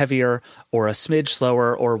little heavier or a smidge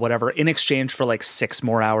slower or whatever in exchange for like 6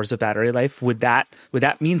 more hours of battery life, would that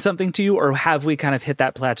mean something to you? Or have we kind of hit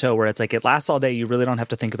that plateau where it's like it lasts all day, you really don't have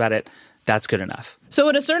to think about it, that's good enough? So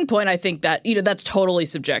at a certain point, I think that, that's totally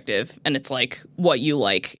subjective and it's like what you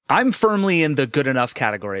like. I'm firmly in the good enough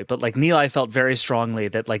category, but like Nilay felt very strongly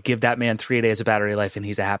that like give that man 3 days of battery life and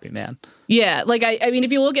he's a happy man. Yeah, like I mean,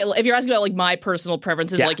 if you're asking about like my personal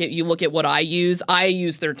preferences, like you look at what I use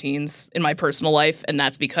 13s in my personal life, and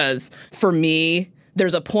that's because for me,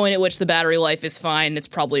 there's a point at which the battery life is fine. It's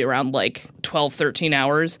probably around like 12, 13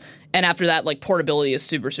 hours, and after that, like portability is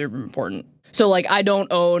super, super important. So like I don't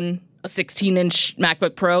own a 16-inch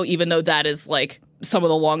MacBook Pro, even though that is like some of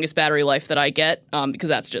the longest battery life that I get, because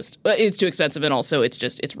that's just, it's too expensive, and also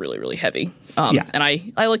it's really, really heavy. And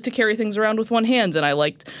I like to carry things around with one hand, and I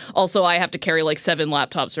have to carry like 7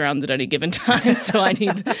 laptops around at any given time, so I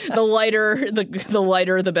need the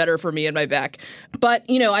lighter the better for me and my back. But,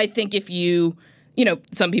 I think if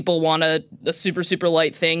some people want a super, super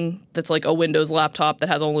light thing that's like a Windows laptop that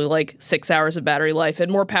has only like 6 hours of battery life,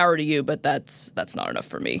 and more power to you, but that's not enough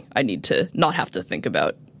for me. I need to not have to think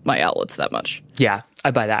about my outlets that much. Yeah, I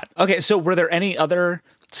buy that. Okay, so were there any other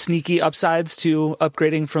sneaky upsides to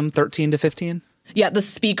upgrading from 13 to 15? Yeah, the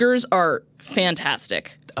speakers are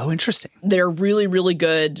fantastic. Oh, interesting. They're really, really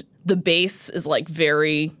good. The bass is like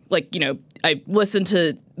very, like, I listen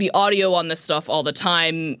to the audio on this stuff all the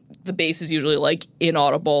time. The bass is usually like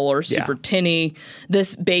inaudible or super tinny.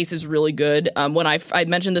 This bass is really good. When I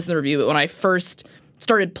mentioned this in the review, but when I first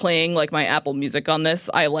started playing like my Apple Music on this,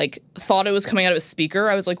 I like thought it was coming out of a speaker.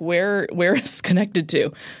 I was like, where is it connected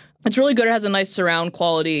to? It's really good. It has a nice surround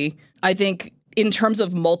quality. I think in terms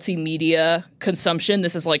of multimedia consumption,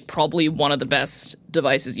 this is like probably one of the best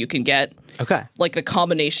devices you can get. Okay. Like the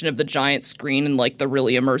combination of the giant screen and like the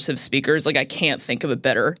really immersive speakers, like I can't think of a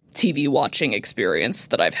better TV watching experience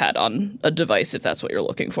that I've had on a device if that's what you're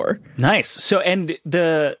looking for. Nice. So, and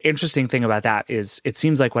the interesting thing about that is it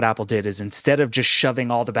seems like what Apple did is instead of just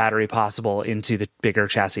shoving all the battery possible into the bigger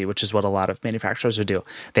chassis, which is what a lot of manufacturers would do,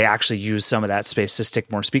 they actually use some of that space to stick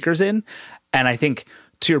more speakers in. And I think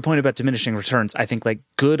to your point about diminishing returns, I think like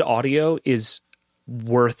good audio is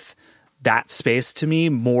worth that space to me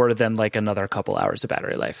more than like another couple hours of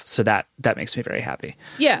battery life. So that makes me very happy.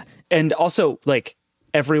 Yeah. And also like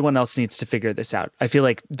everyone else needs to figure this out. I feel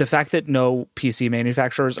like the fact that no PC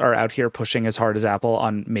manufacturers are out here pushing as hard as Apple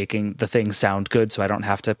on making the thing sound good so I don't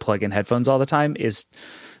have to plug in headphones all the time is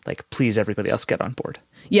like, please everybody else get on board.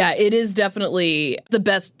 Yeah, it is definitely the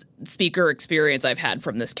best speaker experience I've had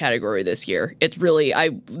from this category this year. It's really,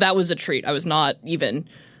 that was a treat. I was not even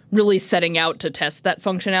really setting out to test that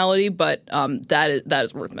functionality, but that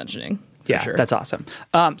is worth mentioning. Yeah, sure. That's awesome.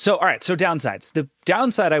 So, all right, so downsides. The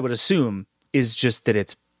downside I would assume is just that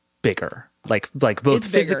it's bigger, like both it's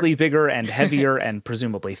physically bigger and heavier and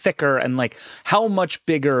presumably thicker. And like, how much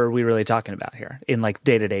bigger are we really talking about here in like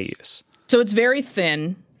day-to-day use? So it's very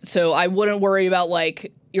thin. So I wouldn't worry about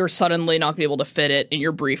like you're suddenly not going to be able to fit it in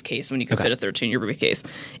your briefcase when you can fit a 13 in your briefcase.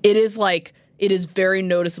 It is like, it is very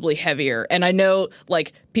noticeably heavier. And I know,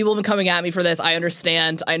 like, people have been coming at me for this. I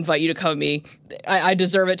understand. I invite you to come at me. I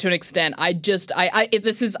deserve it to an extent. I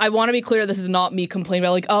want to be clear, this is not me complaining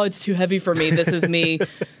about, like, oh, it's too heavy for me. This is me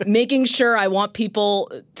making sure I want people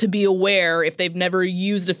to be aware, if they've never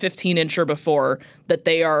used a 15-incher before, that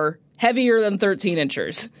they are heavier than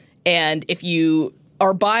 13-inchers. And if you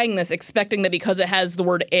are buying this expecting that because it has the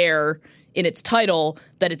word Air in its title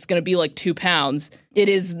that it's going to be like 2 pounds, it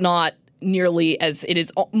is not nearly as, it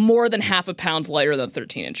is more than half a pound lighter than a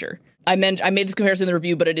 13-incher. I made this comparison in the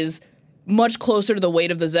review, but it is much closer to the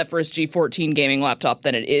weight of the Zephyrus G14 gaming laptop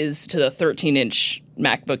than it is to the 13-inch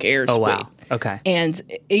MacBook Air's weight. Wow. Okay. And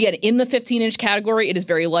again, in the 15-inch category, it is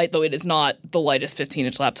very light, though it is not the lightest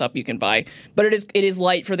 15-inch laptop you can buy. But it is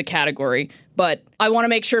light for the category. But I want to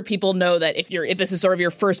make sure people know that if this is sort of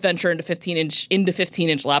your first venture into 15-inch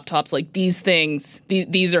laptops, like these things,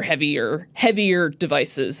 these are heavier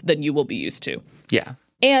devices than you will be used to. Yeah.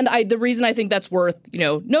 And the reason I think that's worth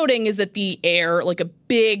noting is that the Air, like a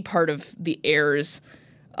big part of the Air's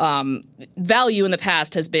value in the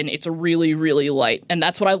past has been it's really, really light. And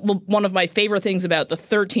that's one of my favorite things about the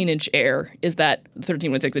 13-inch Air is that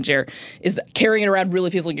 13.6-inch Air is that carrying it around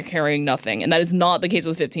really feels like you're carrying nothing. And that is not the case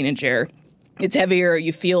with the 15-inch Air. It's heavier.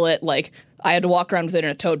 You feel it. Like, I had to walk around with it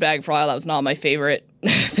in a tote bag for a while. That was not my favorite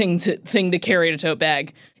thing to carry in a tote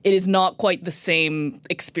bag. It is not quite the same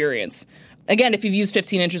experience. Again, if you've used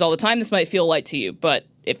 15 inches all the time, this might feel light to you. But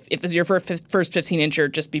if this is your first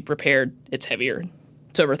 15-incher, just be prepared. It's heavier.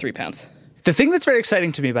 It's over 3 pounds. The thing that's very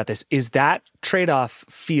exciting to me about this is that trade-off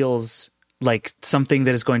feels like something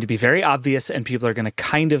that is going to be very obvious and people are going to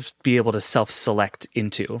kind of be able to self-select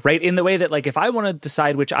into, right? In the way that, like, if I want to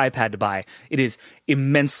decide which iPad to buy, it is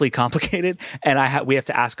immensely complicated and we have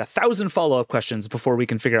to ask 1,000 follow-up questions before we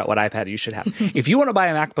can figure out what iPad you should have. If you want to buy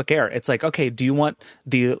a MacBook Air, it's like, okay, do you want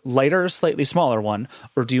the lighter, slightly smaller one,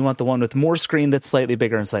 or do you want the one with more screen that's slightly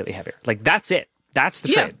bigger and slightly heavier? Like, that's it. That's the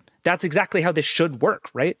trade. That's exactly how this should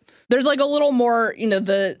work, right? There's like a little more,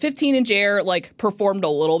 the 15-inch Air like performed a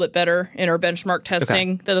little bit better in our benchmark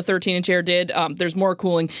testing than the 13-inch Air did. There's more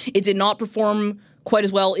cooling. It did not perform quite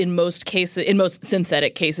as well in most cases, in most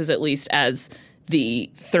synthetic cases at least, as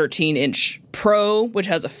the 13-inch Pro, which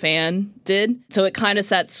has a fan, did. So it kind of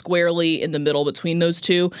sat squarely in the middle between those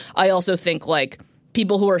two. I also think like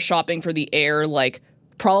people who are shopping for the Air, like,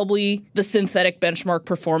 probably the synthetic benchmark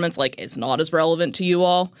performance, like, is not as relevant to you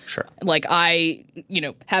all. Sure. Like,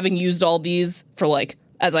 having used all these for, like,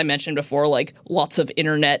 as I mentioned before, like, lots of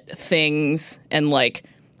internet things and, like,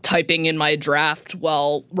 typing in my draft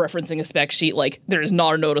while referencing a spec sheet, like, there is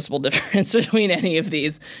not a noticeable difference between any of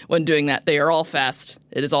these when doing that. They are all fast.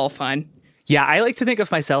 It is all fine. Yeah, I like to think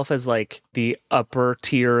of myself as, like, the upper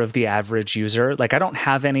tier of the average user. Like, I don't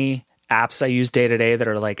have any apps I use day to day that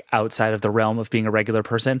are like outside of the realm of being a regular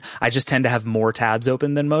person. I just tend to have more tabs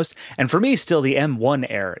open than most. And for me, still the M1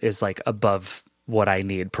 Air is like above what I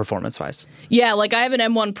need performance wise. Yeah, like I have an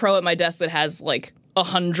M1 Pro at my desk that has like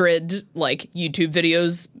 100 like YouTube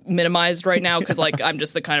videos minimized right now because like I'm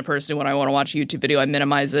just the kind of person who, when I want to watch a YouTube video, I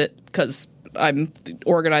minimize it because I'm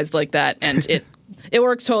organized like that, and it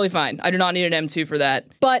works totally fine. I do not need an M2 for that.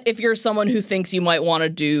 But if you're someone who thinks you might want to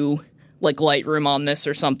do like Lightroom on this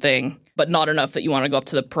or something, but not enough that you want to go up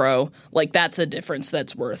to the Pro, like that's a difference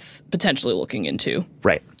that's worth potentially looking into.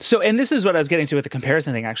 Right. So, and this is what I was getting to with the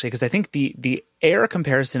comparison thing, actually, because I think the Air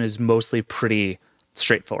comparison is mostly pretty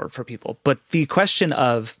straightforward for people. But the question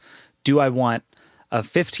of, do I want a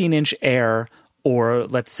 15-inch Air or,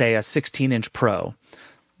 let's say, a 16-inch Pro,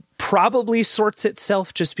 probably sorts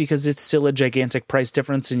itself just because it's still a gigantic price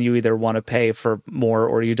difference and you either want to pay for more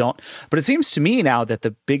or you don't. But it seems to me now that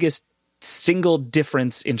the biggest single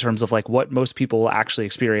difference in terms of like what most people will actually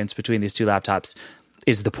experience between these two laptops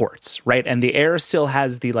is the ports, right? And the Air still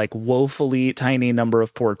has the like woefully tiny number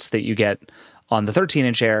of ports that you get on the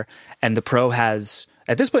 13-inch Air, and the Pro has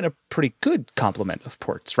at this point a pretty good complement of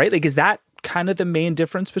ports, right? Like, is that kind of the main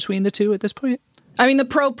difference between the two at this point? I mean, the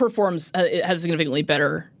Pro performs, it has a significantly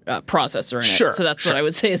better processor in it. Sure, so that's what I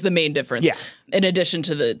would say is the main difference. Yeah. In addition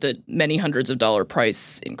to the many hundreds of dollar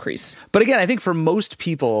price increase. But again, I think for most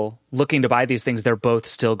people looking to buy these things, they're both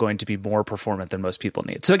still going to be more performant than most people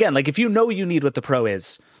need. So again, like if you know you need what the Pro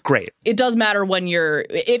is, great. It does matter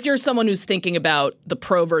if you're someone who's thinking about the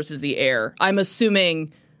Pro versus the Air, I'm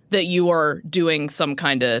assuming that you are doing some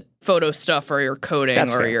kind of photo stuff or you're coding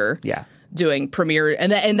you're doing Premiere.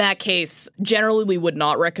 And in that case, generally we would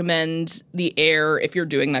not recommend the Air if you're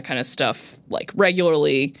doing that kind of stuff like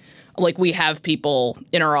regularly. Like, we have people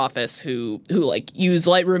in our office who like use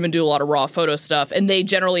Lightroom and do a lot of raw photo stuff, and they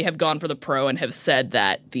generally have gone for the Pro and have said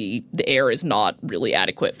that the Air is not really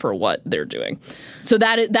adequate for what they're doing. So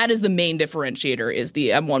that is the main differentiator, is the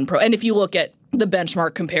M1 Pro. And if you look at the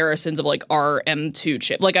benchmark comparisons of like our M2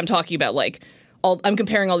 chip, like I'm talking about like I'm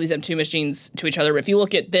comparing all these M2 machines to each other. But if you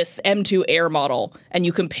look at this M2 Air model and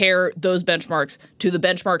you compare those benchmarks to the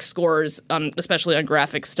benchmark scores, especially on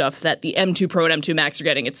graphics stuff, that the M2 Pro and M2 Max are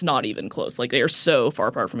getting, it's not even close. Like, they are so far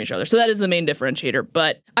apart from each other. So that is the main differentiator.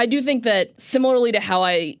 But I do think that similarly to how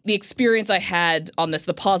the experience I had on this,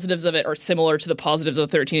 the positives of it are similar to the positives of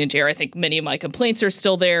the 13-inch Air. I think many of my complaints are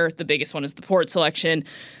still there. The biggest one is the port selection.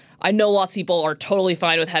 I know lots of people are totally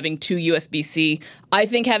fine with having two USB-C. I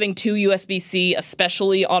think having two USB-C,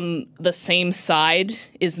 especially on the same side,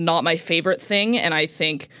 is not my favorite thing. And I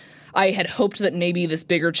think I had hoped that maybe this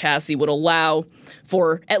bigger chassis would allow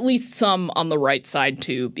for at least some on the right side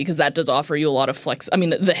too, because that does offer you a lot of flex. I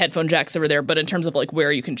mean, the headphone jack's over there, but in terms of like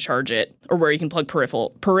where you can charge it or where you can plug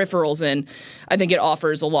peripherals in, I think it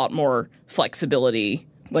offers a lot more flexibility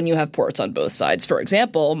when you have ports on both sides. For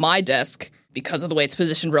example, my desk, because of the way it's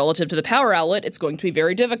positioned relative to the power outlet, it's going to be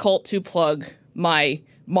very difficult to plug my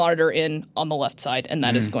monitor in on the left side. And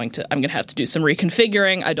that is I'm going to have to do some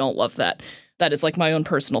reconfiguring. I don't love that. That is like my own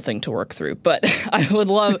personal thing to work through. But I would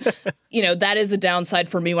love, that is a downside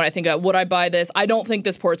for me when I think about, would I buy this? I don't think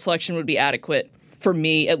this port selection would be adequate for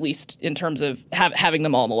me, at least in terms of having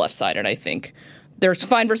them all on the left side. And I think they're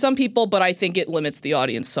fine for some people, but I think it limits the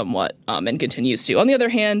audience somewhat and continues to. On the other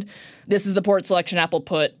hand, this is the port selection Apple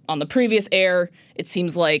put on the previous Air. It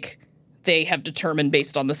seems like they have determined,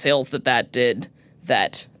 based on the sales that did,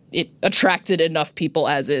 that it attracted enough people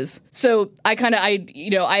as is. So I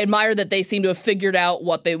admire that they seem to have figured out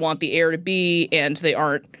what they want the Air to be, and they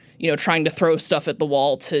aren't, trying to throw stuff at the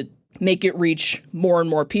wall to make it reach more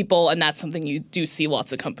and more people. And that's something you do see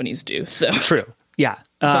lots of companies do. So true. Yeah.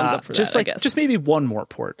 Thumbs up for just that, like, I guess. Just maybe one more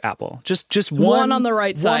port, Apple. Just one on the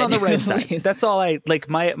right side. One on the right side. That's all I like.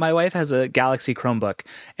 My wife has a Galaxy Chromebook,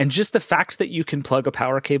 and just the fact that you can plug a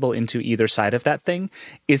power cable into either side of that thing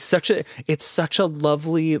is such a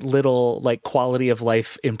lovely little like quality of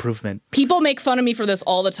life improvement. People make fun of me for this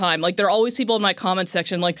all the time. Like, there are always people in my comment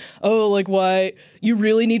section like, oh, like, why you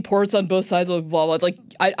really need ports on both sides of blah blah. It's like,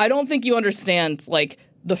 I don't think you understand like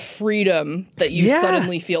the freedom that you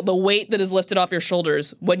suddenly feel, the weight that is lifted off your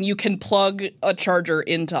shoulders when you can plug a charger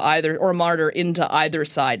into either, or a monitor into either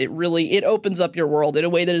side. It opens up your world in a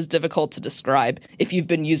way that is difficult to describe if you've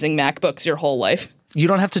been using MacBooks your whole life. You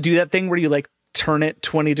don't have to do that thing where you like turn it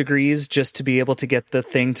 20 degrees just to be able to get the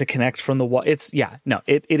thing to connect from the wall. It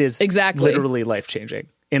is exactly literally life-changing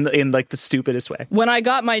in like the stupidest way. When I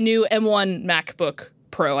got my new M1 MacBook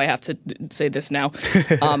Pro, I have to say this now.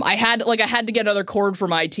 I had to get another cord for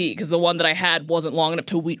my IT because the one that I had wasn't long enough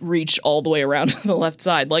to reach all the way around to the left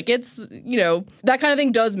side. Like, it's, that kind of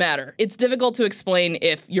thing does matter. It's difficult to explain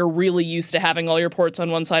if you're really used to having all your ports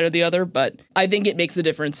on one side or the other, but I think it makes a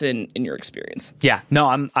difference in your experience. Yeah, no,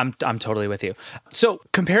 I'm totally with you. So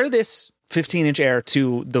compare this 15-inch Air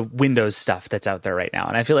to the Windows stuff that's out there right now,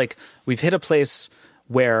 and I feel like we've hit a place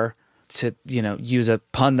where, to use a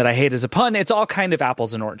pun that I hate as a pun, it's all kind of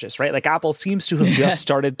apples and oranges, right? Like, Apple seems to have just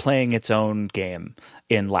started playing its own game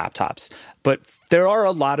in laptops, but there are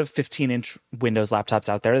a lot of 15-inch Windows laptops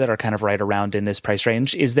out there that are kind of right around in this price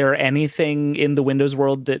range. Is there anything in the Windows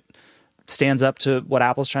world that stands up to what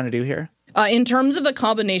Apple's trying to do here? In terms of the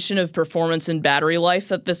combination of performance and battery life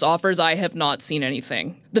that this offers, I have not seen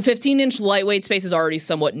anything. The 15-inch lightweight space is already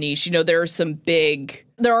somewhat niche. There are some big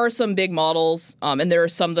models, and there are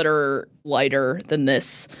some that are lighter than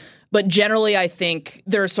this. But generally, I think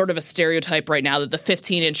there's sort of a stereotype right now that the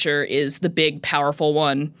 15-incher is the big, powerful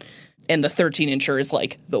one, and the 13-incher is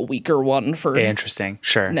like the weaker one for interesting,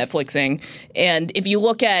 sure, Netflixing. And if you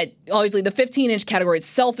look at, obviously, the 15-inch category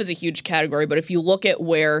itself is a huge category, but if you look at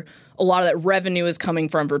where a lot of that revenue is coming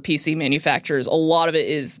from for PC manufacturers, a lot of it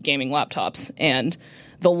is gaming laptops. And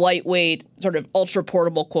the lightweight, sort of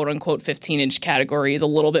ultra-portable, quote-unquote, 15-inch category is a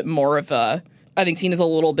little bit more of a, I think, seen as a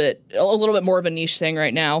little bit more of a niche thing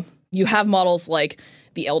right now. You have models like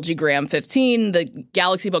the LG Gram 15, the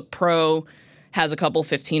Galaxy Book Pro has a couple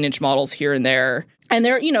 15-inch models here and there. And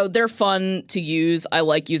they're fun to use. I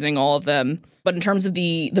like using all of them. But in terms of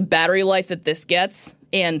the battery life that this gets,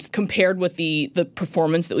 and compared with the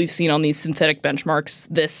performance that we've seen on these synthetic benchmarks,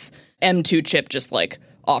 this M2 chip just like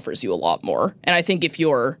offers you a lot more. And I think if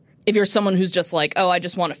you're someone who's just like, oh, I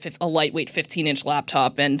just want a lightweight 15-inch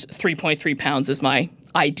laptop and 3.3 pounds is my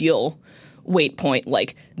ideal weight point,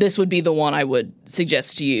 like, this would be the one I would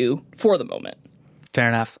suggest to you for the moment. Fair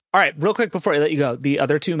enough. All right, real quick before I let you go, the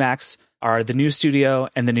other two Macs are the new Studio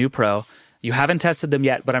and the new Pro. You haven't tested them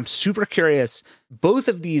yet, but I'm super curious. Both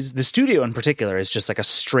of these, the Studio in particular, is just like a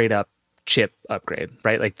straight up chip upgrade,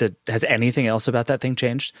 right? Like, has anything else about that thing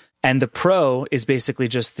changed? And the Pro is basically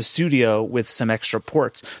just the Studio with some extra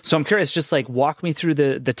ports. So I'm curious, just like walk me through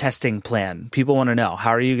the testing plan. People want to know,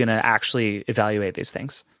 how are you going to actually evaluate these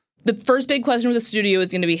things? The first big question with the Studio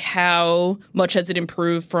is going to be how much has it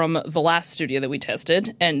improved from the last Studio that we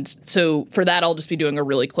tested. And so for that, I'll just be doing a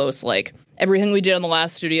really close, like, everything we did on the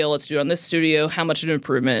last Studio, let's do it on this Studio. How much of an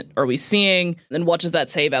improvement are we seeing? And what does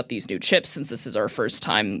that say about these new chips, since this is our first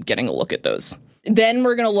time getting a look at those? Then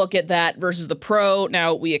we're going to look at that versus the Pro.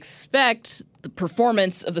 Now, we expect the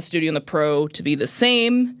performance of the Studio and the Pro to be the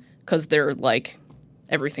same because they're like,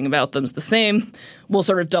 everything about them's the same. We'll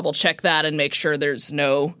sort of double check that and make sure there's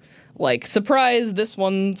no, like, surprise, this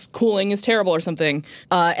one's cooling is terrible or something.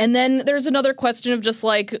 And then there's another question of just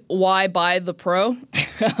like, why buy the Pro?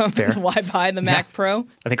 Fair. Why buy the Mac Pro?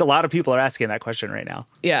 I think a lot of people are asking that question right now.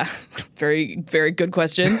 Yeah, very, very good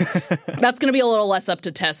question. That's going to be a little less up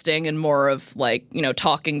to testing and more of like,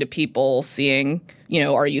 talking to people, seeing,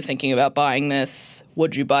 are you thinking about buying this?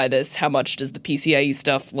 Would you buy this? How much does the PCIe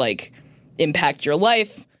stuff like impact your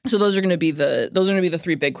life? So those are going to be the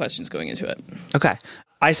three big questions going into it. Okay.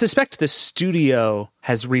 I suspect the Studio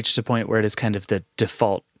has reached a point where it is kind of the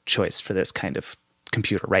default choice for this kind of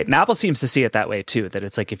computer, right? And Apple seems to see it that way too, that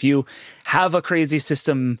it's like if you have a crazy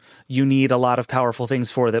system you need a lot of powerful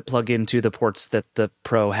things for that plug into the ports that the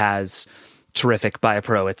Pro has, terrific, buy a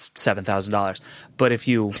Pro, it's $7,000. But if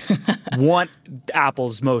you want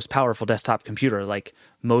Apple's most powerful desktop computer, like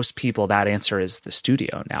most people, that answer is the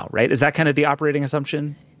Studio now, right? Is that kind of the operating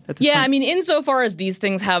assumption? Yeah, point? I mean, insofar as these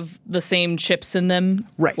things have the same chips in them,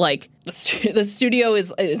 right? Like the Studio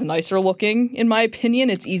is nicer looking, in my opinion.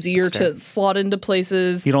 It's easier to slot into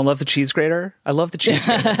places. You don't love the cheese grater? I love the cheese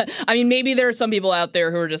grater. I mean, maybe there are some people out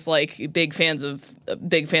there who are just like big fans of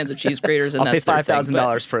cheese graters. And I'll pay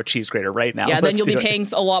 $5,000 for a cheese grater right now. Yeah, then you'll be paying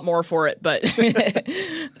a lot more for it. But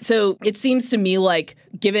so it seems to me like,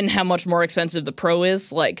 given how much more expensive the Pro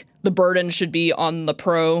is, like, the burden should be on the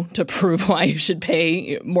Pro to prove why you should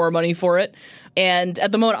pay more money for it. And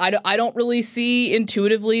at the moment, I don't really see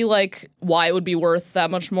intuitively like why it would be worth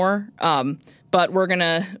that much more. But we're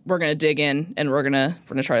gonna dig in and we're gonna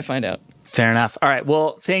try to find out. Fair enough. All right.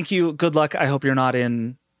 Well, thank you. Good luck. I hope you're not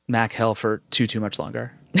in Mac hell for too much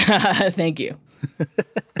longer. Thank you.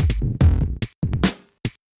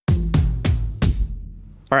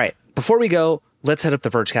 All right. Before we go, let's head up the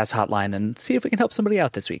Vergecast hotline and see if we can help somebody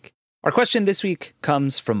out this week. Our question this week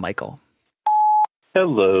comes from Michael.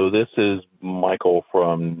 Hello, this is Michael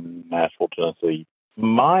from Nashville, Tennessee.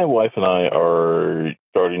 My wife and I are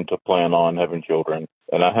starting to plan on having children,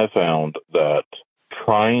 and I have found that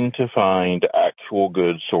trying to find actual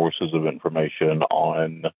good sources of information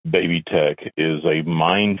on baby tech is a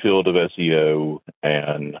minefield of SEO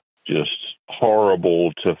and just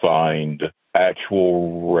horrible to find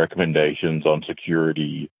actual recommendations on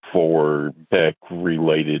security for tech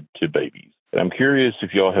related to babies. I'm curious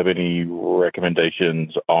if y'all have any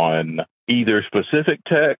recommendations on either specific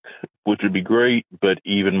tech, which would be great, but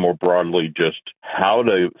even more broadly, just how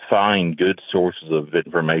to find good sources of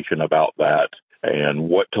information about that and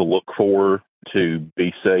what to look for to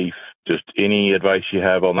be safe. Just any advice you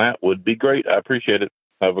have on that would be great. I appreciate it.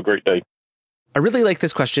 Have a great day. I really like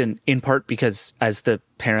this question in part because as the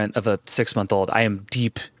parent of a 6-month-old, I am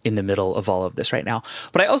deep in the middle of all of this right now.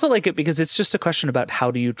 But I also like it because it's just a question about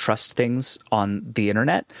how do you trust things on the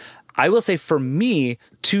internet. I will say for me,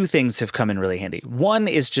 two things have come in really handy. One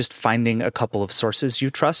is just finding a couple of sources you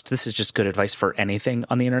trust. This is just good advice for anything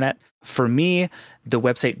on the internet. For me, the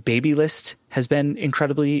website Babylist has been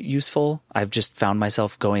incredibly useful. I've just found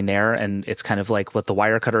myself going there, and it's kind of like what the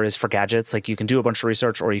Wirecutter is for gadgets. Like, you can do a bunch of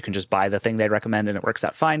research or you can just buy the thing they recommend and it works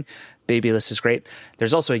out fine. Babylist is great.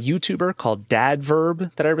 There's also a YouTuber called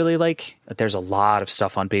Dadverb that I really like. There's a lot of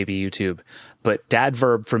stuff on baby YouTube. But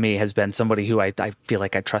Dadverb for me has been somebody who I feel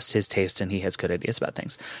like I trust his taste and he has good ideas about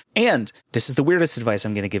things. And this is the weirdest advice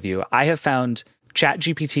I'm going to give you. I have found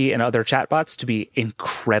ChatGPT and other chatbots to be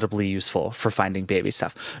incredibly useful for finding baby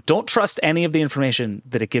stuff. Don't trust any of the information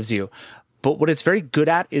that it gives you. But what it's very good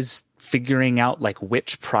at is figuring out like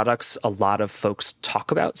which products a lot of folks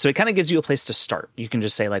talk about. So it kind of gives you a place to start. You can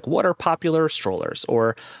just say like, what are popular strollers,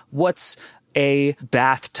 or what's a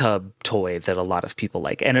bathtub toy that a lot of people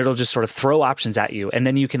like, and it'll just sort of throw options at you. And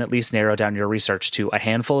then you can at least narrow down your research to a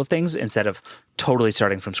handful of things instead of totally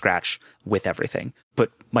starting from scratch with everything.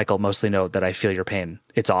 But Michael, mostly know that I feel your pain.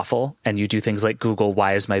 It's awful. And you do things like Google,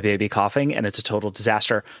 why is my baby coughing? And it's a total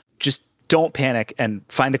disaster. Just don't panic and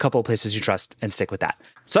find a couple of places you trust and stick with that.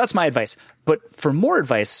 So that's my advice. But for more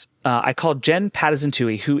advice, I called Jen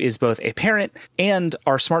Patizantui, who is both a parent and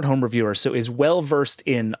our smart home reviewer, so is well-versed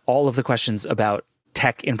in all of the questions about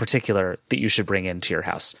tech in particular that you should bring into your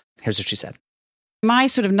house. Here's what she said. My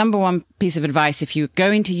sort of number one piece of advice, if you're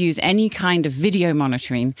going to use any kind of video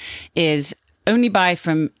monitoring, is only buy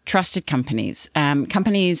from trusted companies,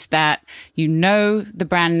 companies that you know the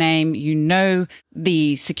brand name, you know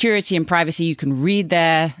the security and privacy, you can read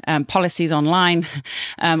their policies online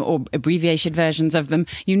or abbreviated versions of them.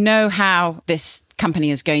 You know how this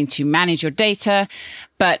company is going to manage your data.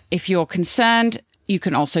 But if you're concerned, you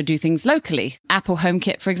can also do things locally. Apple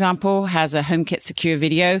HomeKit, for example, has a HomeKit secure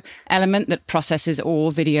video element that processes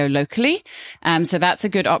all video locally. So that's a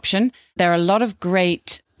good option. There are a lot of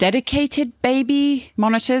great dedicated baby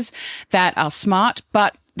monitors that are smart,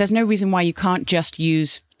 but there's no reason why you can't just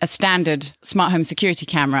use a standard smart home security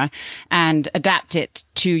camera and adapt it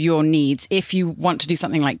to your needs if you want to do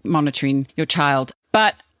something like monitoring your child.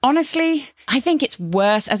 But honestly, I think it's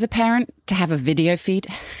worse as a parent to have a video feed.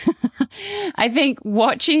 I think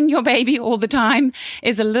watching your baby all the time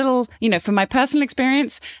is a little, from my personal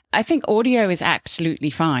experience, I think audio is absolutely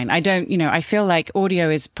fine. I feel like audio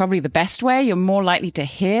is probably the best way. You're more likely to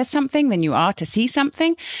hear something than you are to see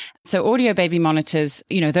something. So audio baby monitors,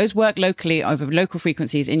 those work locally over local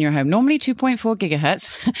frequencies in your home, normally 2.4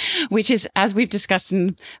 gigahertz, which is, as we've discussed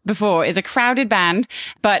before, is a crowded band,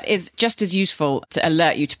 but is just as useful to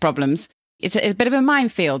alert you to problems. It's a bit of a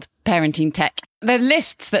minefield, parenting tech. The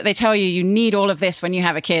lists that they tell you need all of this when you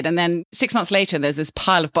have a kid. And then 6 months later, there's this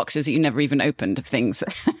pile of boxes that you never even opened of things.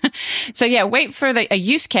 So yeah, wait for a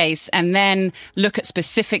use case and then look at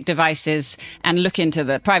specific devices and look into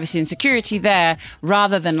the privacy and security there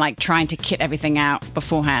rather than like trying to kit everything out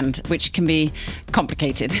beforehand, which can be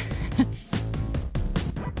complicated.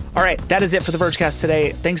 All right, that is it for the Vergecast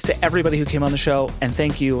today. Thanks to everybody who came on the show, and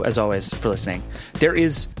thank you, as always, for listening. There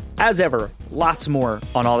is, as ever, lots more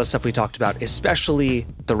on all the stuff we talked about, especially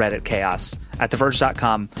the Reddit chaos at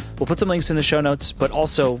theverge.com. We'll put some links in the show notes, but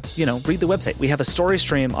also, read the website. We have a story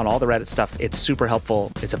stream on all the Reddit stuff. It's super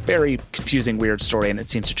helpful. It's a very confusing, weird story, and it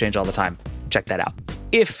seems to change all the time. Check that out.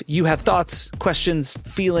 If you have thoughts, questions,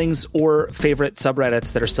 feelings, or favorite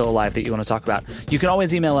subreddits that are still alive that you want to talk about, you can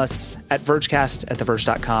always email us at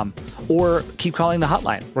vergecast@theverge.com or keep calling the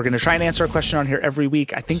hotline. We're going to try and answer a question on here every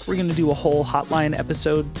week. I think we're going to do a whole hotline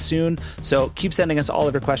episode soon. So keep sending us all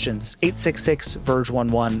of your questions,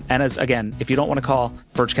 866-VERGE11. And if you don't want to call,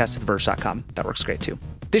 vergecast@theverge.com. That works great too.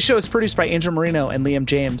 This show is produced by Andrew Marino and Liam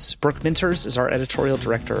James. Brooke Minters is our editorial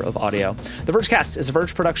director of audio. The Vergecast is a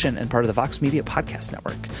Verge production and part of the Vox Media Podcast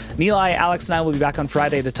Network. Nilay, Alex, and I will be back on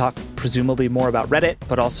Friday to talk presumably more about Reddit,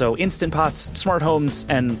 but also Instant Pots, smart homes,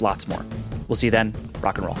 and lots more. We'll see you then.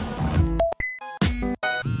 Rock and roll.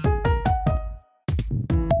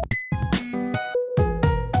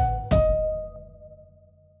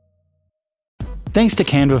 Thanks to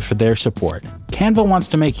Canva for their support. Canva wants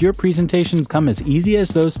to make your presentations come as easy as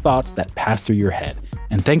those thoughts that pass through your head.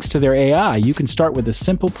 And thanks to their AI, you can start with a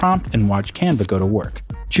simple prompt and watch Canva go to work.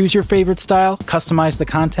 Choose your favorite style, customize the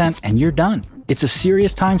content, and you're done. It's a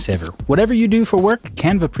serious time saver. Whatever you do for work,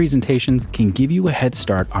 Canva presentations can give you a head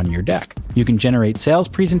start on your deck. You can generate sales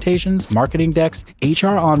presentations, marketing decks,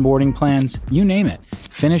 HR onboarding plans, you name it.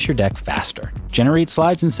 Finish your deck faster. Generate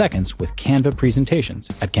slides in seconds with Canva presentations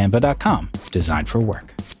at canva.com. Designed for work.